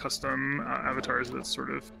one of the custom avatars that's sort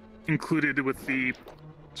of included with the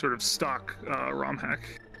sort of stock ROM hack.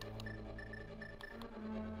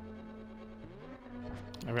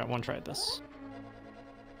 I've got one try at this.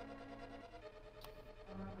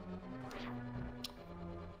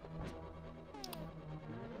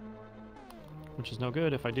 Which is no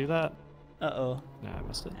good if I do that. Uh-oh. Nah, I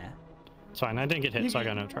missed it. Nah. It's fine. I didn't get hit, so I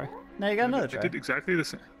got another try. Now you got another I try. did exactly the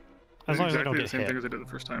same. As long as I don't exactly the get same hit. thing as I did the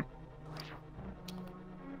first time.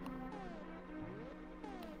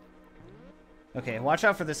 Okay, watch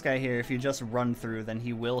out for this guy here. If you just run through, then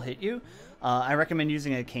he will hit you. I recommend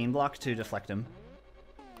using a cane block to deflect him.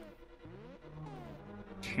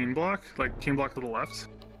 Cane block? Like cane block to the left?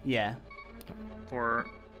 Yeah. Or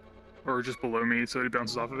just below me so he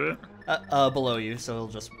bounces off of it? Below you, so he'll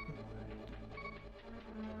just...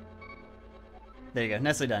 There you go,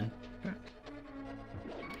 nicely done. Okay.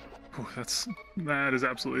 Oh, that is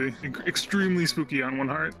absolutely extremely spooky on one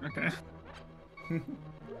heart. Okay.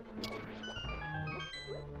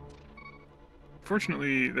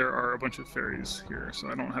 Fortunately, there are a bunch of fairies here, so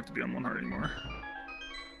I don't have to be on one heart anymore.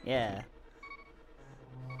 Yeah.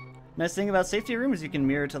 Nice thing about safety room is you can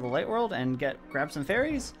mirror to the light world and grab some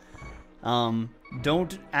fairies.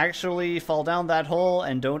 Don't actually fall down that hole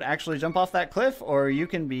and don't actually jump off that cliff, or you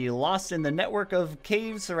can be lost in the network of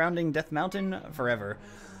caves surrounding Death Mountain forever.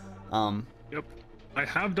 Yep. I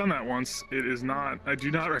have done that once. It is not... I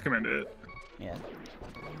do not recommend it. Yeah.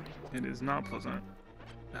 It is not pleasant.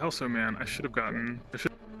 Also, man, I should have gotten... I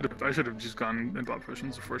should have just gone and bought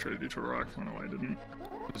potions before I tried to do Turtle Rock. I don't know why I didn't.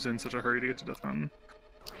 I was in such a hurry to get to Death Mountain.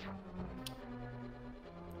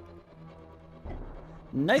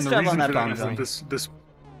 Nice job on that bomb zone. zone.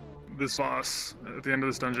 This boss at the end of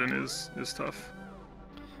this dungeon is tough.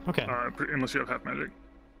 Okay. Unless you have half magic.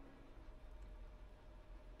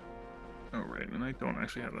 Oh right, and I don't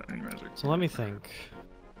actually have that many magic. So let me think.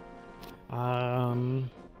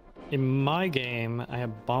 In my game, I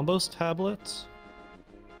have Bombos tablets.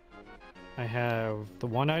 I have the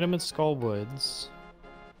one item in Skullwoods.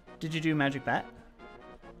 Did you do Magic Bat?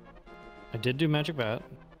 I did do Magic Bat.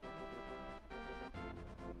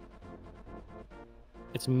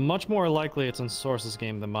 It's much more likely it's in Source's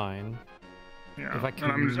game than mine. Yeah, if I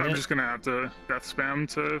and I'm just gonna have to death spam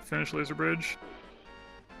to finish Laser Bridge.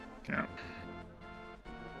 Yeah.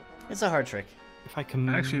 It's a hard trick. If I can...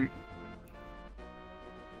 Actually,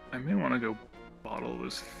 I may want to go bottle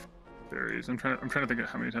those fairies. I'm trying to think of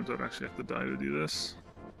how many times I'd actually have to die to do this.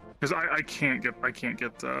 Because I can't get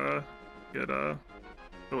the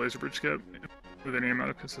Laser Bridge skip with any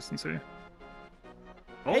amount of consistency.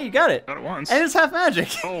 Oh, Hey, you got it! Got it once. And it's half magic!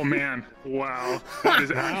 Oh man, wow. That is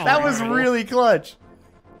That was incredible. really clutch.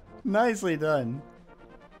 Nicely done.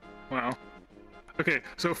 Wow. Okay,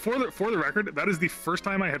 so for the record, that is the first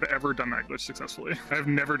time I have ever done that glitch successfully. I've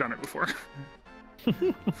never done it before.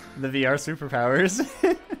 The VR superpowers.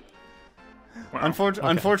 Wow.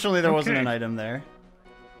 Unfortunately, there wasn't Okay. an item there.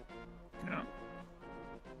 Yeah.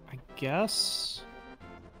 I guess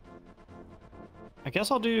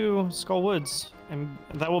I'll do Skull Woods, and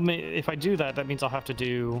that will make. If I do that, that means I'll have to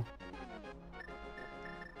do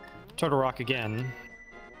Turtle Rock again.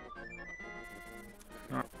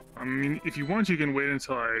 I mean, if you want, you can wait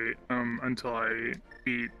until I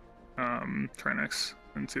beat Trinix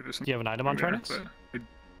and see if there's some. Do you have an item on there, Trinix? but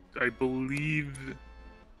I believe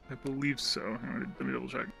so. Hang on, let me double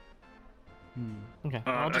check. Okay,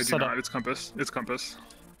 I'll I just do set not. up. It's Compass. It's Compass.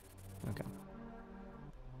 Okay.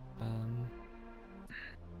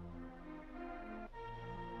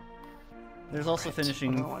 There's also Right.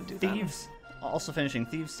 finishing What do I wanna do then? Thieves. Also finishing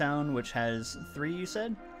Thieves Town, which has 3, you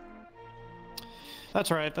said?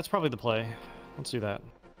 That's right. That's probably the play. Let's do that.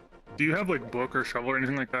 Do you have like book or shovel or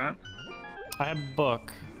anything like that? I have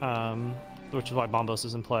book, which is why Bombos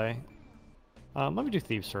is in play. Let me do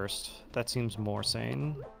Thieves first. That seems more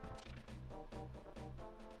sane.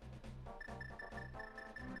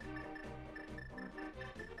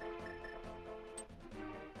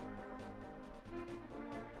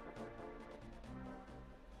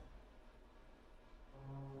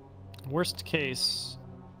 Worst case,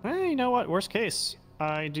 you know what? Worst case,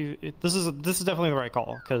 I do. This is definitely the right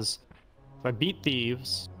call, because if I beat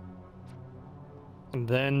Thieves and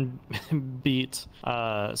then beat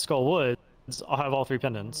Skull Woods, I'll have all 3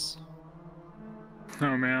 pendants.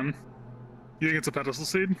 Oh man. You think it's a pedestal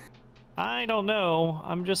seed? I don't know.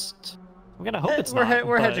 I'm gonna hope it's we're not.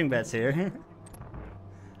 we're but hedging bets here.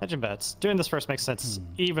 Hedging bets. Doing this first makes sense,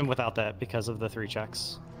 even without that, because of the 3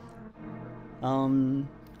 checks.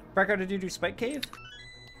 Brecko, did you do Spike Cave?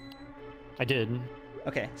 I did.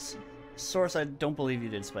 Okay. Source, I don't believe you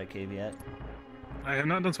did Spike Cave yet. I have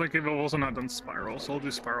not done Spike Cave. I've also not done Spiral, so I'll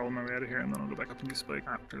do Spiral on my way out of here, and then I'll go back up and do Spike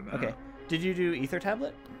after that. Okay. Did you do Ether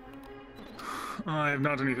Tablet? I have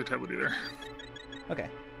not done Ether Tablet either. Okay.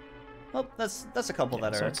 Well, that's a couple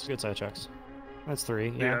that so are. it's good side checks. That's 3.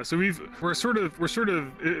 Yeah. So we're sort of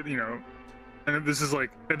you know, and this is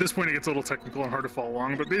like at this point it gets a little technical and hard to follow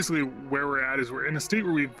along, but basically where we're at is we're in a state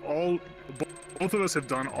where both of us have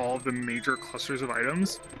done all of the major clusters of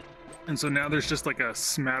items. And so now there's just like a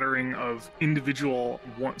smattering of individual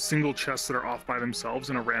single chests that are off by themselves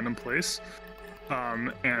in a random place.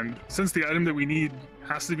 And since the item that we need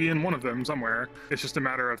has to be in one of them somewhere, it's just a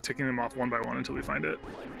matter of ticking them off one by one until we find it.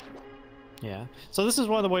 Yeah. So this is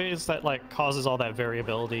one of the ways that like causes all that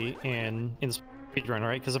variability in speedrun,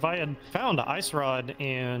 right? Because if I had found an ice rod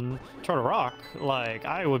in Turtle Rock, like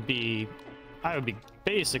I would be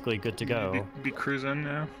basically good to go. Be cruising,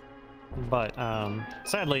 yeah. But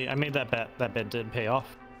sadly, I made that bet. That bet did pay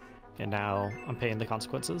off, and now I'm paying the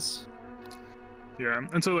consequences. Yeah,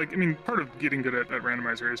 and so like I mean, part of getting good at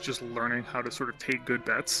Randomizer is just learning how to sort of take good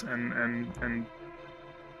bets and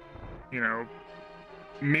you know,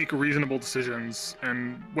 make reasonable decisions,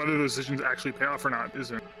 and whether those decisions actually pay off or not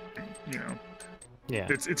isn't, you know. Yeah.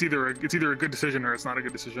 It's either a good decision or it's not a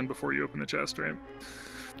good decision before you open the chest, right?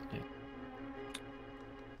 Yeah.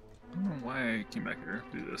 I don't know why I came back here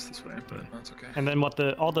to do this way, but that's okay. And then what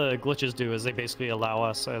all the glitches do is they basically allow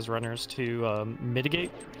us as runners to mitigate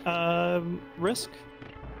risk.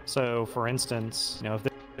 So, for instance, you know, if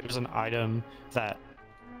there's an item that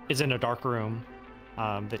is in a dark room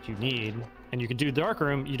that you need, and you can do the dark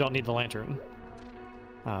room, you don't need the lantern.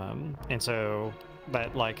 And so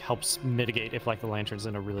that like helps mitigate if like the lantern's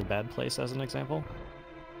in a really bad place, as an example.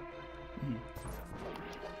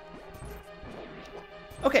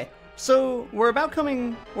 Okay, so we're about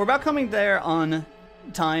coming there on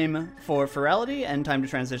time for Furality and time to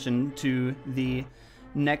transition to the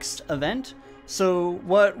next event. So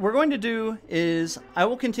what we're going to do is I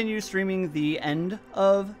will continue streaming the end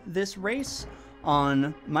of this race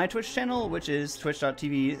on my Twitch channel, which is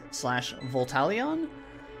twitch.tv/Voltalion.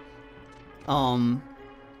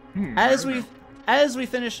 As we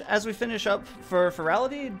finish up for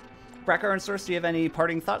Furality, Brackar and Source, do you have any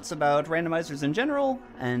parting thoughts about randomizers in general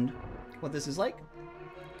and what this is like?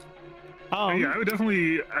 Yeah, I would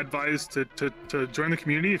definitely advise to join the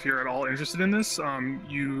community if you're at all interested in this.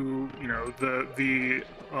 You know, the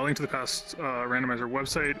link to the past randomizer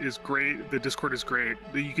website is great. The Discord is great.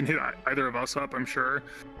 You can hit either of us up, I'm sure.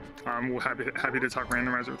 We'll happy to talk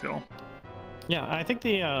randomizer with y'all. Yeah, I think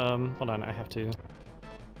the hold on, I have to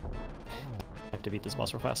beat this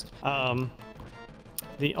boss real fast.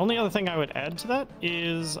 The only other thing I would add to that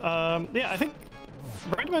is yeah, I think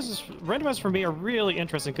randomizers for me are really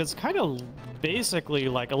interesting because it's kind of basically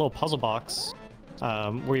like a little puzzle box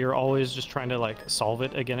where you're always just trying to like solve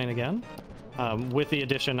it again and again, with the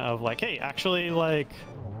addition of like, hey, actually like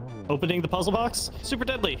opening the puzzle box, super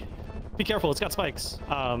deadly. Be careful, it's got spikes.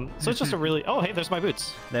 So it's just a really, oh hey, there's my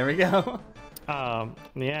boots. There we go.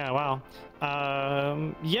 Yeah, wow.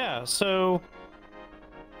 Yeah, so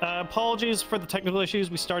apologies for the technical issues.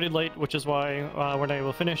 We started late, which is why we're not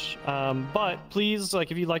able to finish. But please, like,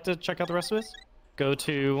 if you'd like to check out the rest of it, go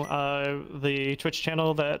to the Twitch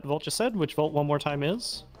channel that Volt just said, which Volt one more time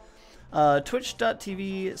is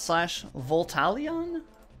twitch.tv/Voltalion,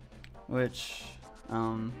 which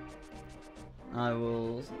I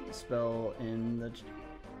will spell in the.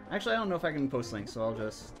 Actually, I don't know if I can post links, so I'll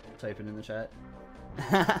just type it in the chat.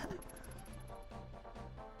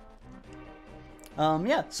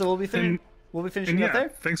 Yeah, so we'll be finishing up there.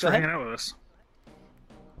 Thanks for hanging out with us.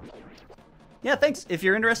 Yeah, thanks. If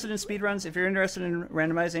you're interested in speedruns, if you're interested in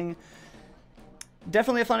randomizing,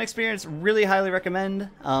 definitely a fun experience. Really highly recommend.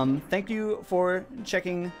 Thank you for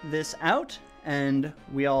checking this out, and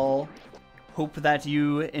we all hope that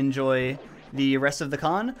you enjoy the rest of the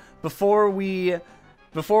con. Before we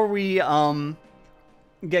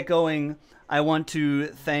get going, I want to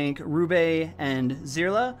thank Rube and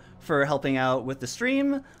Zirla for helping out with the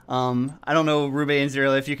stream. I don't know, Rube and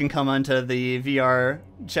Zirla, if you can come onto the VR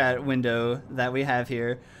chat window that we have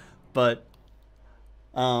here, but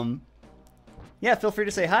yeah, feel free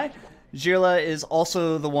to say hi. Zirla is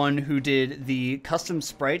also the one who did the custom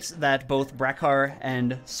sprites that both Brackar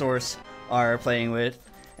and Source are playing with.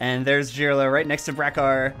 And there's Zirla right next to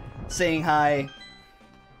Brackar saying hi.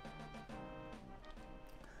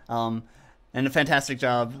 And a fantastic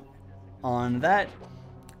job on that.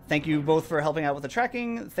 Thank you both for helping out with the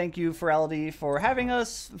tracking. Thank you, Furality, for having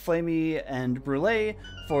us. Flamey and Brule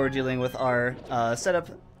for dealing with our setup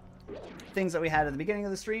things that we had at the beginning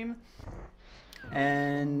of the stream.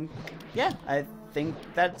 And yeah, I think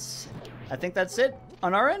that's it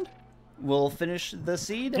on our end. We'll finish the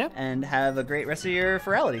seed and have a great rest of your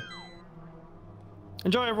Furality.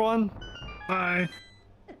 Enjoy, everyone. Bye.